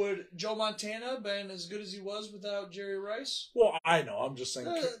saying. Would Joe Montana been as good as he was without Jerry Rice? Well, I know, I'm just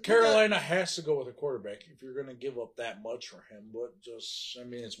saying. Carolina has to go with a quarterback if you're going to give up that much for him. But just, I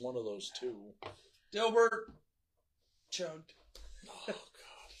mean, it's one of those two. Dilbert Chugs. Oh, God.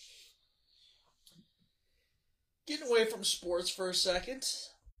 Getting away from sports for a second.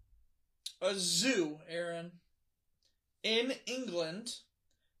 A zoo, Aaron, in England,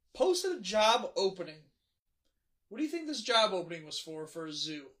 posted a job opening. What do you think this job opening was for a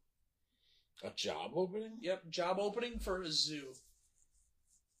zoo? A job opening? Yep, job opening for a zoo.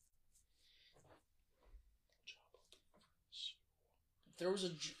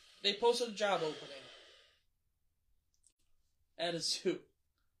 They posted a job opening at a zoo.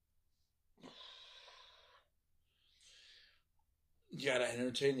 You gotta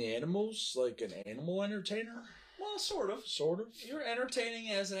entertain the animals, like an animal entertainer? Well, sort of. Sort of? You're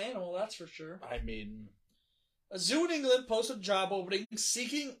entertaining as an animal, that's for sure. I mean... A zoo in England posted a job opening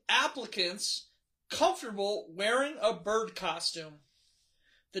seeking applicants comfortable wearing a bird costume.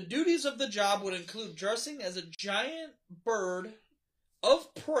 The duties of the job would include dressing as a giant bird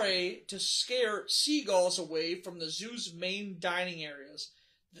of prey to scare seagulls away from the zoo's main dining areas.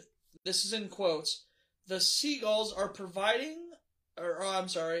 This is in quotes. The seagulls are proving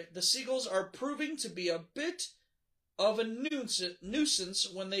to be a bit of a nuisance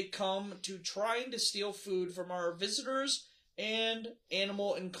when they come to trying to steal food from our visitors and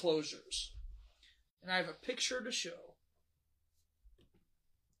animal enclosures. And I have a picture to show.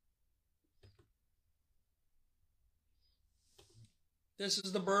 This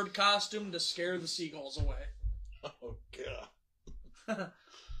is the bird costume to scare the seagulls away. Oh, God.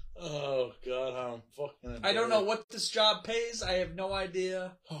 Oh, God, how fucking I don't know what this job pays. I have no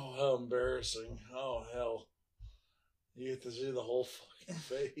idea. Oh, how embarrassing. Oh, hell. You get to see the whole fucking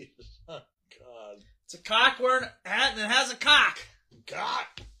face. Oh, God. It's a cock wearing a hat and it has a cock.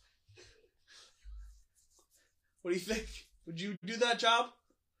 Cock. What do you think? Would you do that job?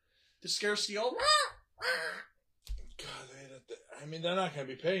 To scare Steel? God, I mean, they're not going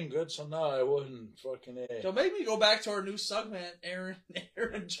to be paying good, so no, I wouldn't fucking A. Don't make me go back to our new segment, Aaron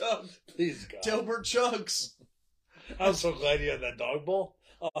Chugs. Please, God. Dilbert Chugs. I'm so glad you had that dog bowl.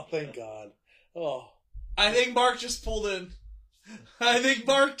 Oh, thank God. Oh. I think Mark just pulled in. What'd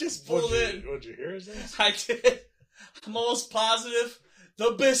you hear his name? I did. I'm almost positive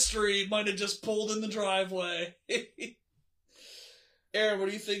the Bistry might have just pulled in the driveway. Aaron, what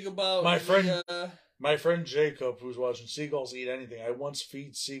do you think about my friend Jacob, who's watching Seagulls Eat Anything? I once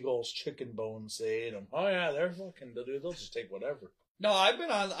feed seagulls chicken bones. They ate them. Oh yeah, they're fucking. They'll just take whatever. No, I've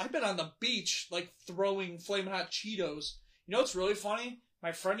been on the beach like throwing flaming hot Cheetos. You know what's really funny?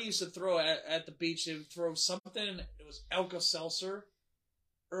 My friend used to throw at the beach. They would throw something. It was Alka-Seltzer,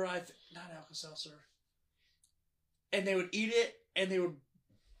 or not Alka-Seltzer. And they would eat it, and they would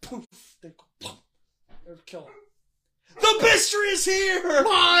poof. They'd go poof. They would kill him. The Bistry is here!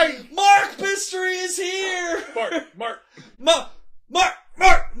 Mark Bistry is here! Mark! Oh,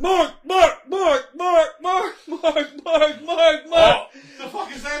 the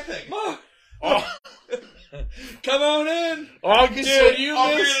fuck is that thing? Mark! Oh. Come on in! August, Dude,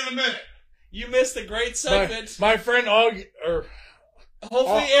 I'll be in a minute. You missed a great segment. My friend August,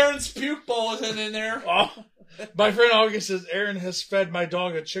 Hopefully Aaron's puke bowl isn't in there. My friend August says Aaron has fed my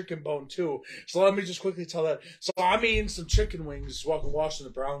dog a chicken bone too. So let me just quickly tell that. So I'm eating some chicken wings watching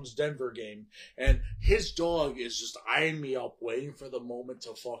the Browns-Denver game, and his dog is just eyeing me up, waiting for the moment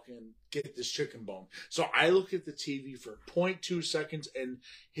to fucking get this chicken bone. So I look at the TV for 0.2 seconds, and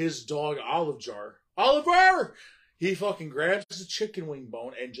his dog, Oliver, he fucking grabs the chicken wing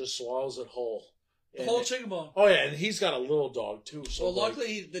bone and just swallows it whole. The whole chicken bone. Oh yeah, and he's got a little dog too. So well,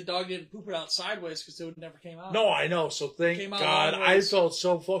 luckily the dog didn't poop it out sideways because it would never came out. No, I know. So thank God. I felt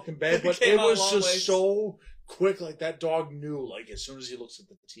so fucking bad, but it was just so quick. Like that dog knew. Like as soon as he looks at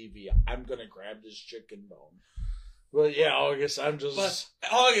the TV, I'm gonna grab this chicken bone. But yeah, August, But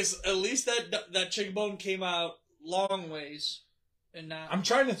August, at least that chicken bone came out long ways, and not. I'm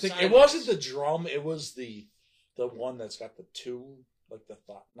trying to think. Sideways. It wasn't the drum. It was the one that's got the two. Like the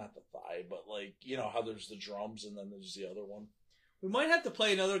thigh, not the thigh, but like, you know how there's the drums and then there's the other one. We might have to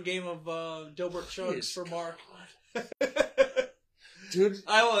play another game of Dilbert Chugs for Mark. Dude,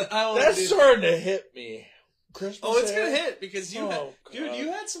 I that's starting to hit me. Christmas it's going to hit because you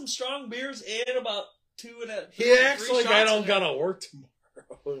had some strong beers and about 2.5. He acts like I don't got to work tomorrow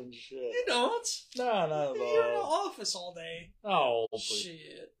and shit. You don't. No, not at all. You're in the office all day. Oh,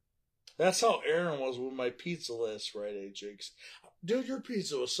 shit. That's how Aaron was with my pizza last Friday, Jake's. Dude, your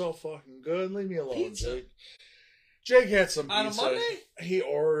pizza was so fucking good. Leave me alone, Jake. Jake had some pizza. On a Monday? He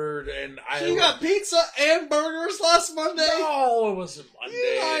ordered, and So you got pizza and burgers last Monday? No, it wasn't Monday.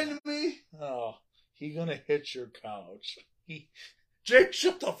 You lied to me. Oh, he gonna hit your couch. Jake,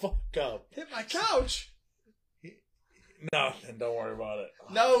 shut the fuck up. Hit my couch? Nothing. Don't worry about it.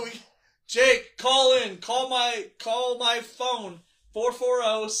 No, Jake, call in. Call my phone.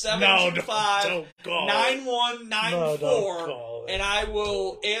 440-725-9194, and I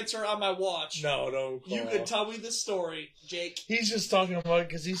will answer on my watch. No, don't call. You can tell me the story, Jake. He's just talking about it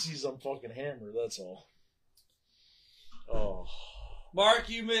because he sees I'm fucking hammered, that's all. Oh. Mark,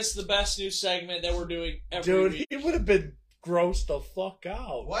 you missed the best new segment that we're doing every week. Dude, he would have been grossed the fuck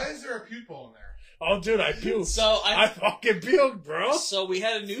out. Why is there a puke bowl in there? Oh, dude, I puked. So I fucking puked, bro. So we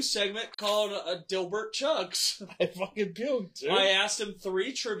had a new segment called Dilbert Chugs. I fucking puked, dude. I asked him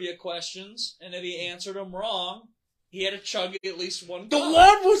 3 trivia questions, and if he answered them wrong, he had to chug at least one. The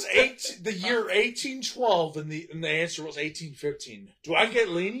one was the year 1812, and the answer was 1815. Do I get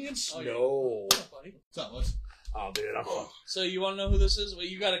lenience? Oh, no. Yeah. Buddy. What's up, Liz? Oh, dude, I'm fucking. So you want to know who this is? Well,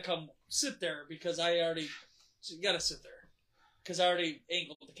 you got to come sit there because so you got to sit there. Because I already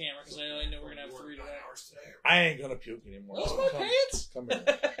angled the camera because I knew we were going to have 3 today. I ain't going to puke anymore. Those my pants? Come here.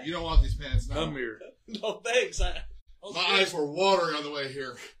 You don't want these pants now. Come here. No, thanks. My eyes were watering on the way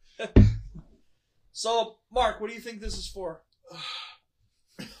here. So, Mark, what do you think this is for?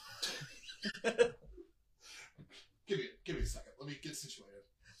 Give me a second. Let me get situated.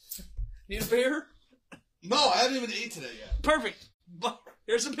 Need a beer? No, I haven't even eaten today yet. Perfect.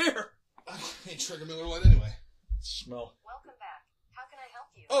 Here's a beer. I ain't drinking Miller Lite anyway. Smell. Welcome back. How can I help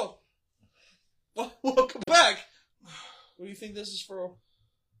you? Oh. Well, welcome back. What do you think this is for?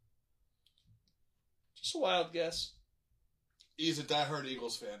 Just a wild guess. He's a diehard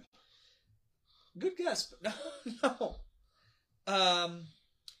Eagles fan. Good guess, but no.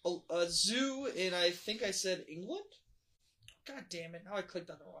 A zoo in, I think I said England? God damn it. Now I clicked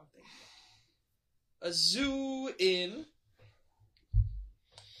on the wrong thing. A zoo in...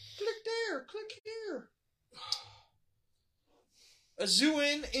 Click there. Click here. A zoo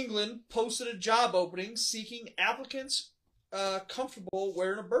in England posted a job opening seeking applicants comfortable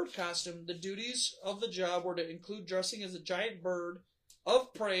wearing a bird costume. The duties of the job were to include dressing as a giant bird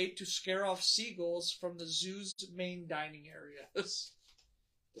of prey to scare off seagulls from the zoo's main dining areas.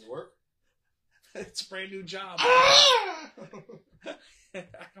 Does it work? It's a brand new job. Ah! I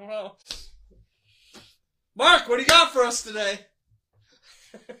don't know. Mark, what do you got for us today?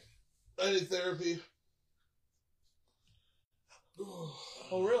 I need therapy.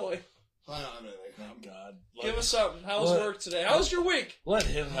 Oh, really? I don't have anything. Oh, God. Give us something. How was work today? How was your week? Let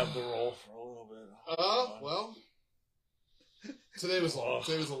him have the role for a little bit. Well, today was long.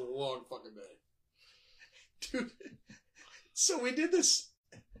 Today was a long fucking day. Dude, so we did this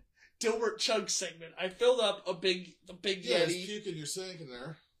Dilbert Chugs segment. I filled up a big Yeah, Yeti. there's puke in your sink in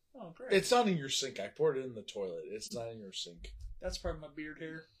there. Oh, great. It's not in your sink. I poured it in the toilet. It's not in your sink. That's part of my beard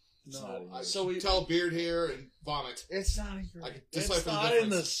hair. It's No, not in I your So can we- tell beard hair and vomit. It's not in your I can It's decipher the not in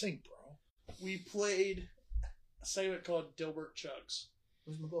the difference. sink, bro. We played a segment called Dilbert Chugs.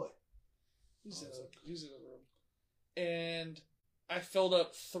 Where's my boy? He's in the room. And I filled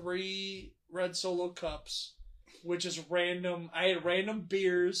up 3 red Solo cups, which is random. I had random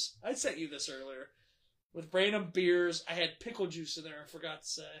beers. I sent you this earlier. With random beers, I had pickle juice in there, I forgot to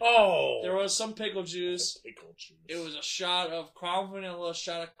say. Oh! There was some pickle juice. Pickle juice. It was a shot of Crown Vanilla, a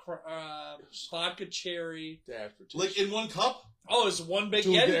shot of vodka cherry. The aftertaste. Like in one cup? Oh, it was one big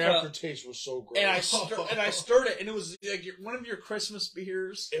Dude, Yeti the cup. aftertaste was so gross. And I stirred it, and it was like one of your Christmas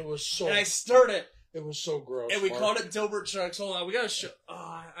beers. It was so... And I stirred it, It was so gross. and we Mark. called it Dilbert Chugs. Hold on, we gotta show.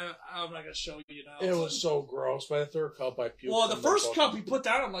 I'm not gonna show you now. It was so gross. By the third cup, I puked. Well, the from first fucking- cup he put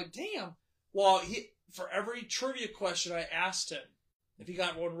down, I'm like, damn. Well, for every trivia question I asked him, if he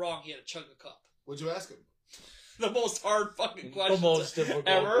got one wrong, he had to chug a cup. What'd you ask him? The most hard fucking The question most difficult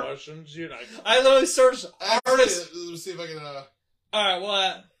ever. questions, you know. I literally searched hardest. Let's see if I can. Alright,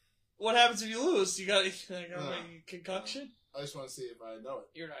 well, what happens if you lose? You got a concoction? I just want to see if I know it.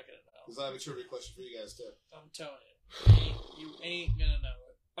 You're not gonna know. Because I have a trivia question for you guys too. I'm telling you. You ain't gonna know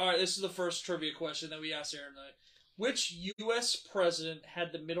it. Alright, this is the first trivia question that we asked Aaron tonight. Which U.S. president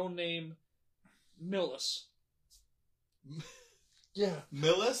had the middle name Millis? Yeah.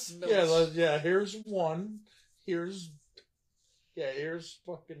 Millis? Yeah, here's one. Here's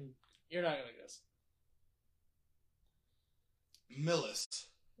fucking... You're not gonna guess. Millis.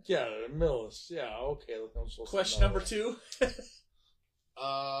 Yeah, Millis. Yeah, okay. Look, I'm supposed Question to know number it. 2.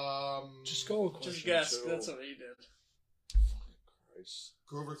 Just go with question Just guess. 2. That's what he did. Christ.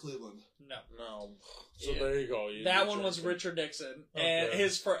 Grover Cleveland. No. No. So Yeah. there you go. That one was Richard Nixon. And Okay.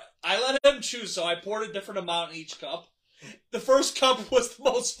 I let him choose, so I poured a different amount in each cup. The first cup was the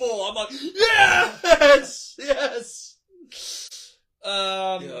most full. I'm like, yes! Yes!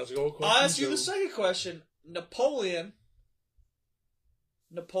 Yeah, let's go with question I'll ask you 2. the second question. Napoleon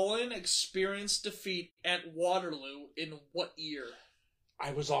experienced defeat at Waterloo in what year?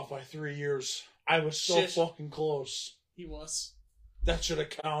 I was off by 3 years. I was so Shit. fucking close. He was. That should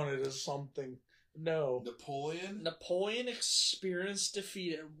have counted as something. No. Napoleon experienced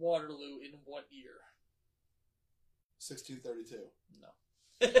defeat at Waterloo in what year? 1632. No.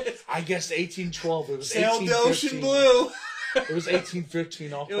 I guessed 1812. It was Sailed the 1815. ocean blue. It was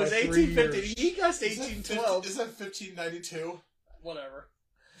 1815 off It was by 3 1850. years. He guessed 1812. Is that 1592? Whatever.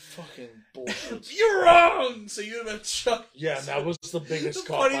 Fucking bullshit. You're wrong! So you have been chugged. Yeah, that was the biggest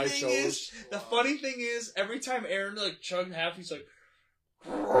The cup funny I thing chose. is, the funny thing is, every time Aaron chugged half, he's like,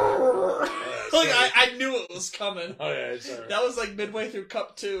 sorry. I knew it was coming. Oh yeah, sorry. That was midway through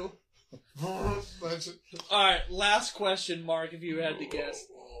cup 2. Alright, last question, Mark, if you had to guess.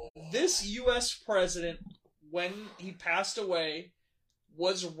 This U.S. president, when he passed away,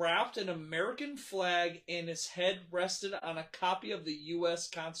 was wrapped in American flag and his head rested on a copy of the U.S.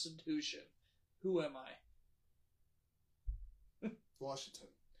 Constitution. Who am I? Washington.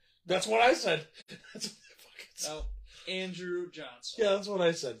 That's what I said. That's what I fucking said. No, Andrew Johnson. Yeah, that's what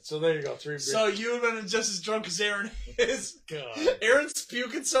I said. So there you go. 3 beers. So you've been just as drunk as Aaron is. God. Aaron's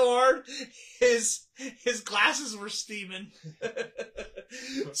puking so hard, his glasses were steaming.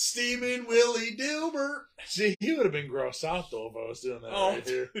 Steaming Willie Dilbert. See, he would have been grossed out though if I was doing that Oh, right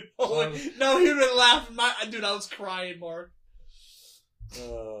here. No, he would have been laughing. Dude, I was crying, Mark.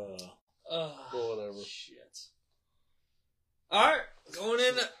 Whatever. Shit. Alright, going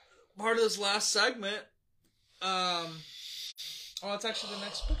in part of this last segment. It's actually the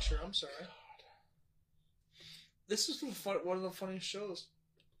next picture. I'm sorry. This is one of the funniest shows.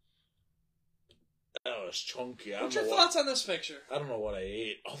 That was chunky. What's your thoughts on this picture? I don't know what I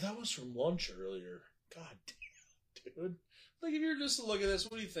ate. Oh, that was from lunch earlier. God damn, dude. Like, if you were just to look at this,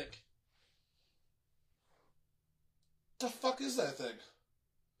 what do you think? The fuck is that thing?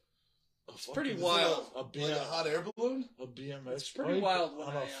 It's pretty wild. Like a hot air balloon? A BMX It's pretty bike wild when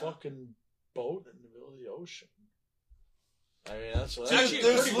on I, a fucking boat in the middle of the ocean. I mean, that's what. It's actually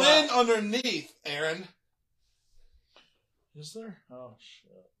There's pretty land wild. underneath, Aaron. Is there? Oh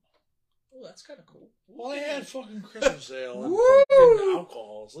shit! Oh, that's kind of cool. Well, I had fucking Christmas ale and Woo! fucking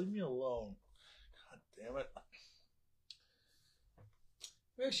alcohols. Leave me alone. God damn it!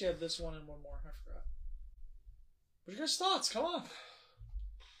 We actually have this one and one more. I forgot. What are your guys' thoughts? Come on.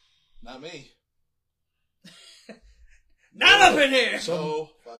 Not me. Not up in here! So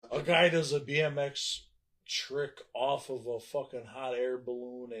fuck. a guy does a BMX trick off of a fucking hot air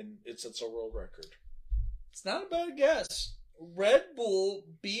balloon, and it's a world record. It's not a bad guess. Red Bull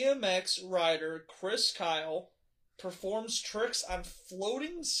BMX rider Chris Kyle performs tricks on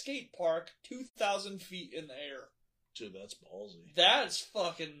floating skate park 2,000 feet in the air. Dude, that's ballsy. That's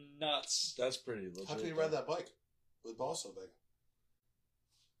fucking nuts. That's pretty legit. How can you ride that bike with balls so big?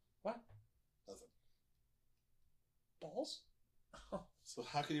 What? Nothing. Balls? So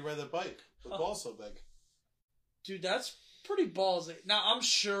how can you ride that bike with balls so big? Dude, that's pretty ballsy. Now, I'm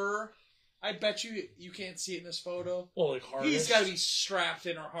sure, I bet you can't see it in this photo. Well, like harness. He's got to be strapped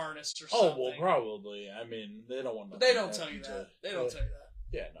in or harnessed or Oh, something. well, probably. I mean, they don't want. But they don't tell you that. They don't tell you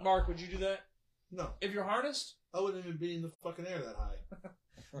that. Yeah, no. Mark, would you do that? No. If you're harnessed? I wouldn't even be in the fucking air that high.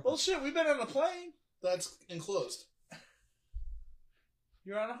 Well, shit, we've been on a plane. That's enclosed.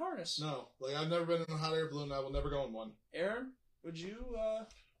 You're on a harness. No. Like, I've never been in a hot air balloon. I will never go in one. Aaron, would you,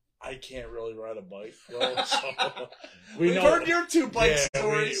 I can't really ride a bike, bro. So We've heard your two bike Yeah,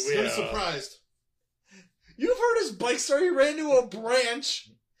 stories. we- I'm surprised. You've heard his bike story. He ran into a branch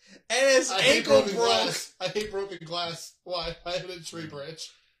and his I hate ankle broken broke. glass. I hate broken glass. Why? I hit a tree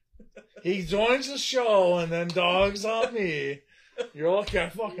branch. He joins the show and then dogs on me. You're lucky I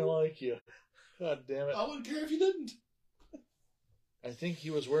fucking like you. God damn it. I wouldn't care if you didn't. I think he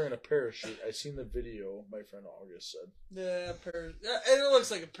was wearing a parachute. I seen the video, my friend August said. Yeah, and it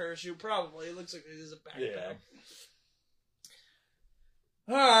looks like a parachute, probably. It looks like it is a backpack. Yeah.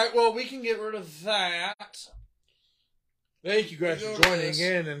 Alright, well, we can get rid of that. Thank you guys Go for to joining this.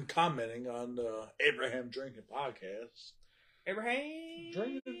 in and commenting on the Abraham Drinking Podcast. Abraham.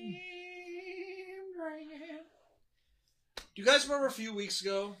 Drinking. Do you guys remember a few weeks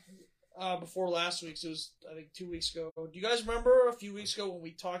ago, before last week's, it was, I think, 2 weeks ago. Do you guys remember a few weeks ago when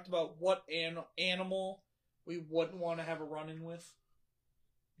we talked about what animal we wouldn't want to have a run-in with?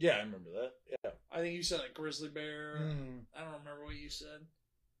 Yeah, I remember that. Yeah. I think you said a grizzly bear. Mm. I don't remember what you said.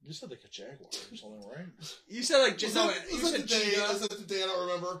 You said like a jaguar or something, right? You said like Was no, that, you was said that the day? cheetah. Is that the day I don't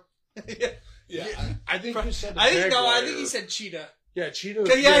remember? Yeah. Yeah. I think you said I think jaguar. no, I think he said cheetah. Yeah, cheetah.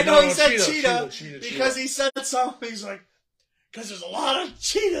 Yeah, I know he said cheetah because he said something. He's like, because there's a lot of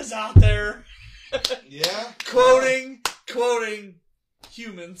cheetahs out there. Yeah. quoting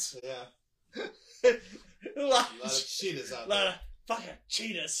humans. Yeah. a lot A lot of cheetahs out lot there. of fucking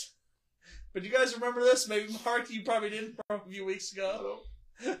cheetahs. But you guys remember this? Maybe Mark, you probably didn't from a few weeks ago.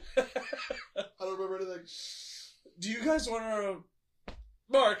 I don't remember anything. Do you guys want to,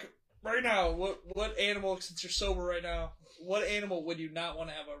 Mark? Right now, what animal? Since you're sober right now, what animal would you not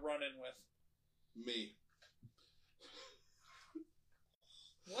want to have a run-in with? Me.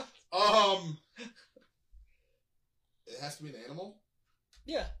 What? It has to be an animal.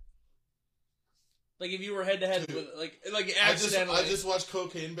 Yeah. Like if you were head to head Dude. with like accidentally. I just watched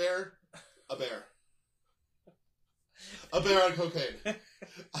Cocaine Bear. A bear. A bear on cocaine.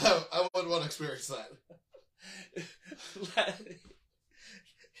 I wouldn't want to experience that.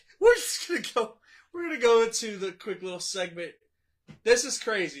 We're just gonna go. We're gonna go into the quick little segment. This is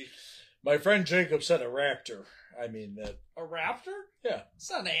crazy. My friend Jacob said a raptor. I mean that. A raptor? Yeah. It's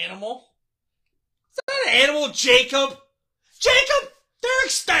not an animal. It's not an animal, Jacob. Jacob, they're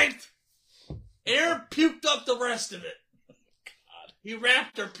extinct. Aaron puked up the rest of it. God, he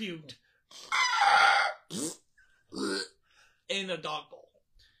raptor puked in a dog bowl.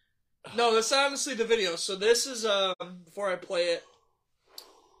 No, that's honestly the video. So this is before I play it.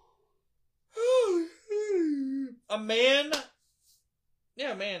 A man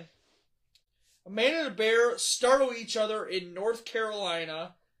and a bear startle each other in North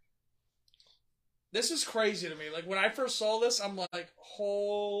Carolina. This is crazy to me. Like, when I first saw this, I'm like,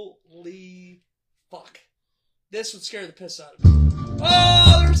 holy fuck. This would scare the piss out of me.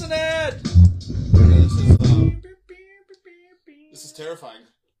 Oh, there's an ad! This is terrifying.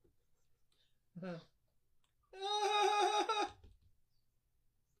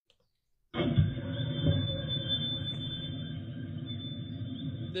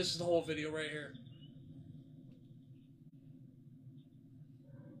 This is the whole video right here. .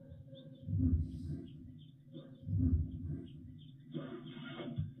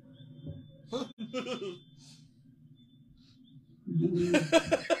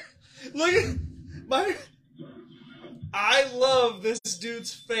 Look at my. I love this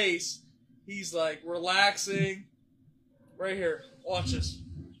dude's face. He's like relaxing. Right here. Watch this.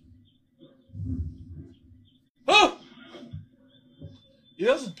 Oh! He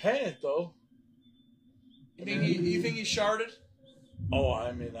doesn't panic though. You think he sharded? Oh,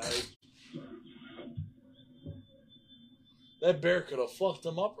 I mean, that bear could have fluffed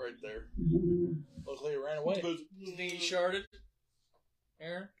him up right there. Looked like he ran away. Do you think he sharded?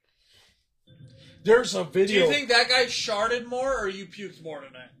 Aaron? There's a Do video. you think that guy sharded more or you puked more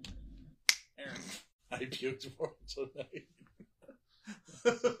tonight? Aaron. I puked more tonight.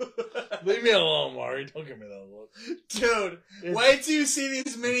 Leave me alone, Mari. Don't give me that look. Dude, wait till you see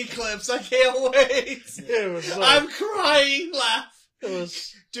these mini clips. I can't wait. It was like, I'm crying, laugh. it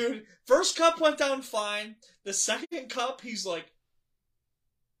was, Dude, first cup went down fine. The second cup, he's like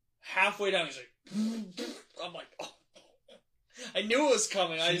halfway down. He's like, I'm like, oh. I knew it was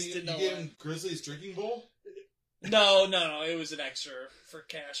coming. I just didn't know. You gave him Grizzly's drinking bowl? No. It was an extra for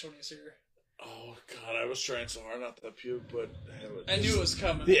cash when he was here. oh, God. I was trying so hard not to puke, but I knew it was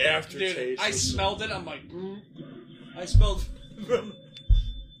coming. The aftertaste. Dude, I was smelled it. I'm like, I smelled.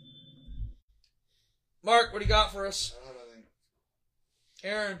 Mark, what do you got for us? I don't know anything.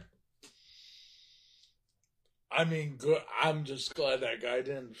 Aaron. I mean, good. I'm just glad that guy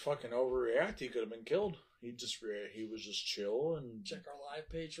didn't fucking overreact. He could have been killed. He was just chill and Check our live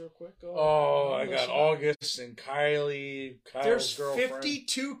page real quick. Oh, I got August and Kyle's There's girlfriend.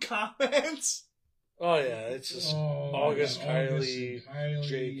 52 comments. Oh yeah, it's just August, Kylie,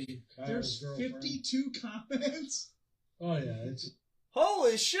 Jake. There's 52 comments. Oh yeah, it's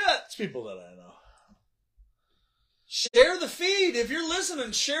Holy shit! people that I know. Share the feed if you're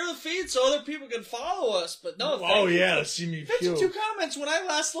listening. Share the feed so other people can follow us. But no, Oh thank you. yeah, see me 52 puke. comments. When I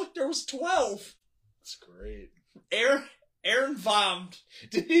last looked, there was 12. That's great. Aaron vommed.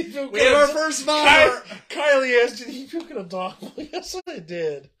 Did he puke? We have our first vommer. Kylie asked, "Did he puke in a dog?" Yes, I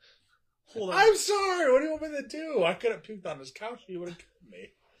did. Hold on. I'm sorry. What do you want me to do? I could have puked on his couch. He would have killed me.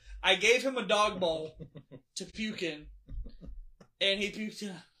 I gave him a dog bowl to puke in, and he puked in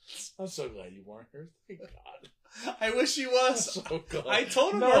it. I'm so glad you weren't here. Thank God. I wish he I'm was. so glad. I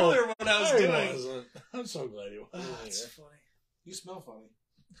told him No, earlier what I was doing. wasn't. I'm so glad you wasn't That's here. funny. You smell funny.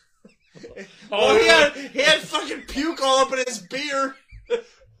 Oh, he had fucking puke all up in his beer.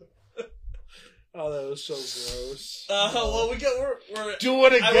 Oh, that was so gross. Well, we're Do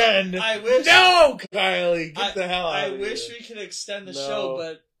it again. I wish. No, Kylie, get the hell out I of here. wish we could extend the No. show,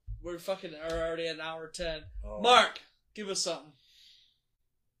 but we're fucking already at an hour 10. Oh. Mark, give us something.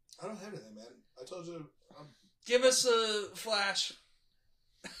 I don't have anything, man. I told you. Give us a flash.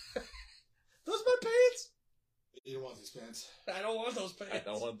 Those my pants? You don't want these pants. I don't want those pants. I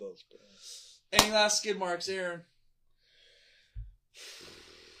don't want those pants. Any last skid marks, Aaron?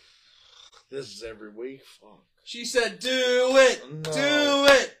 This is every week. Fuck. She said, "Do it, No. do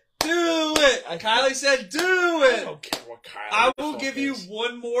it, do it." Kylie said, "Do I it." don't care what Kylie. I the will fuck give you is.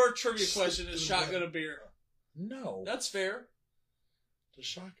 one more trivia question: is shotgun a beer? No. That's fair. The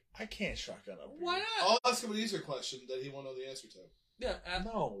shock. I can't shotgun a beer. Why not? I'll ask him an easier question that he won't know the answer to. Yeah.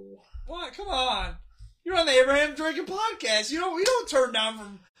 No. Why? Come on. You're on the Abraham Drinking Podcast. We don't turn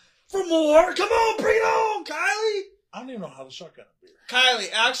down for more. Come on, bring it on, Kylie. I don't even know how to shotgun a beer. Kylie,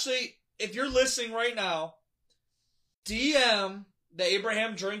 actually, if you're listening right now, DM the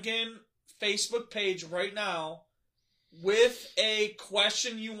Abraham Drinking Facebook page right now with a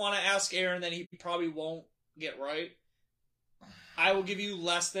question you want to ask Aaron that he probably won't get right. I will give you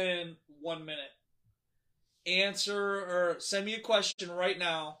less than 1 minute. Answer or send me a question right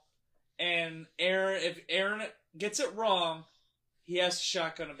now. And if Aaron gets it wrong, he has to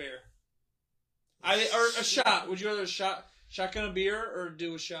shotgun a beer. Or a shot. Would you rather shotgun a beer or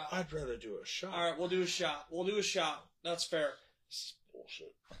do a shot? I'd rather do a shot. All right, we'll do a shot. That's fair. This is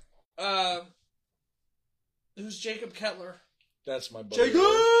bullshit. Who's Jacob Kettler? That's my buddy.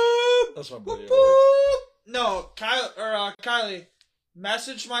 Jacob! That's my buddy. No, Kylie,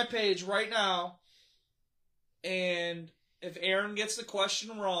 message my page right now, and if Aaron gets the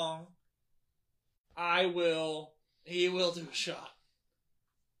question wrong, he will do a shot.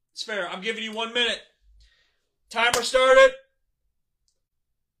 It's fair. I'm giving you 1 minute. Timer started.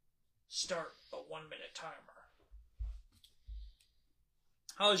 Start a 1 minute timer.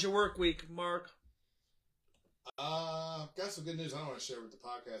 How's your work week, Mark? Got some good news I don't want to share with the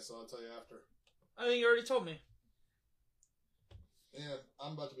podcast, so I'll tell you after. I think you already told me. Yeah,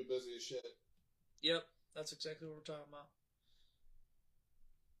 I'm about to be busy as shit. Yep, that's exactly what we're talking about.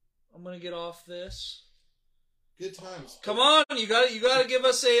 I'm gonna get off this. Good times. Come on, you gotta give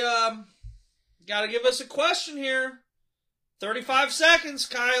us a Gotta give us a question here. 35 seconds,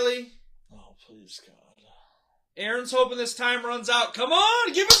 Kylie. Oh, please, God. Aaron's hoping this time runs out. Come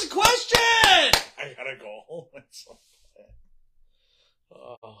on, give us a question! I gotta go home.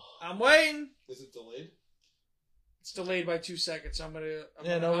 I'm waiting. Is it delayed? It's delayed by 2 seconds. I'm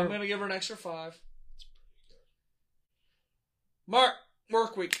gonna give her an extra 5. Mark,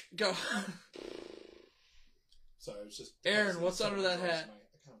 work week, go. Sorry, it was just... Aaron, what's under that hat?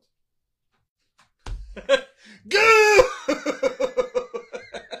 My account. Go!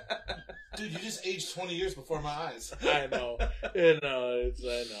 Dude, you just aged 20 years before my eyes. I know. I know.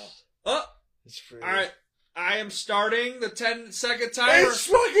 Oh, It's pretty. all right. I am starting the 10-second timer. It's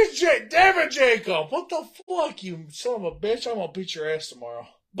fucking damn it, Jacob! What the fuck, you son of a bitch? I'm gonna beat your ass tomorrow.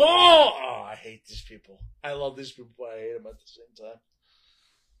 Ball! Oh, I hate these people. I love these people, but I hate them at the same time.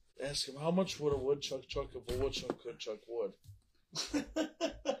 Ask him, how much would a woodchuck chuck if a woodchuck could chuck wood?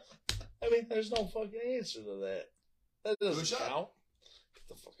 I mean, there's no fucking answer to that. That doesn't count. Get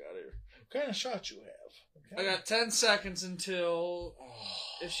the fuck out of here. What kind of shot you have? Okay. I got 10 seconds until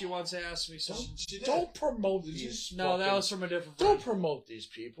if she wants to ask me something. Don't promote these. No, that was from a different Don't friend. promote these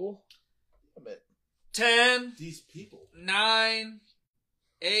people. I mean, 10, These people. 9,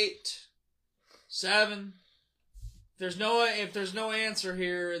 8, 7. If there's no answer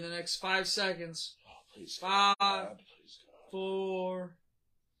here in the next 5 seconds. oh, please, 5, God, please, God. 4,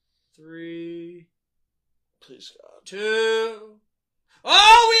 3, Please, God. 2.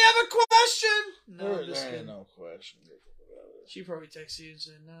 Oh, we have a question. No, I'm just There ain't kidding. no question. She probably texted you and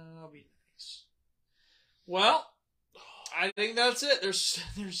said, "No, I'll be nice." Well, I think that's it. There's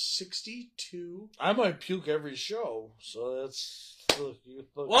 62. I might puke every show, so that's. Look.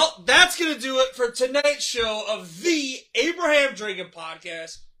 Well, that's going to do it for tonight's show of the Abraham Drinking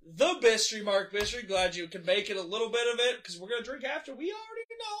Podcast. The Bistry, Mark Bistry. Glad you can make it a little bit of it, because we're going to drink after. We already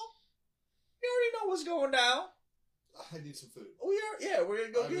know what's going down. I need some food. We're going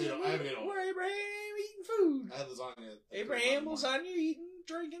to go get it. We're Abraham eating food. I had lasagna. Abraham lasagna eating,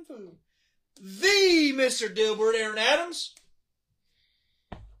 drinking food. The Mr. Dilbert, Aaron Adams.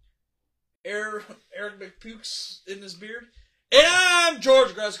 Eric McPukes in his beard. And I'm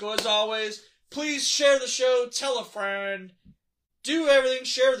George Gresco, as always. Please share the show, tell a friend, do everything,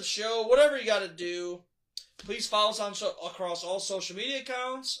 share the show, whatever you gotta do. Please follow us across all social media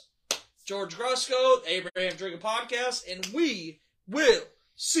accounts. George Grusco, Abraham Drinking Podcast, and we will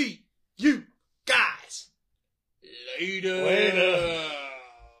see you guys later. Later.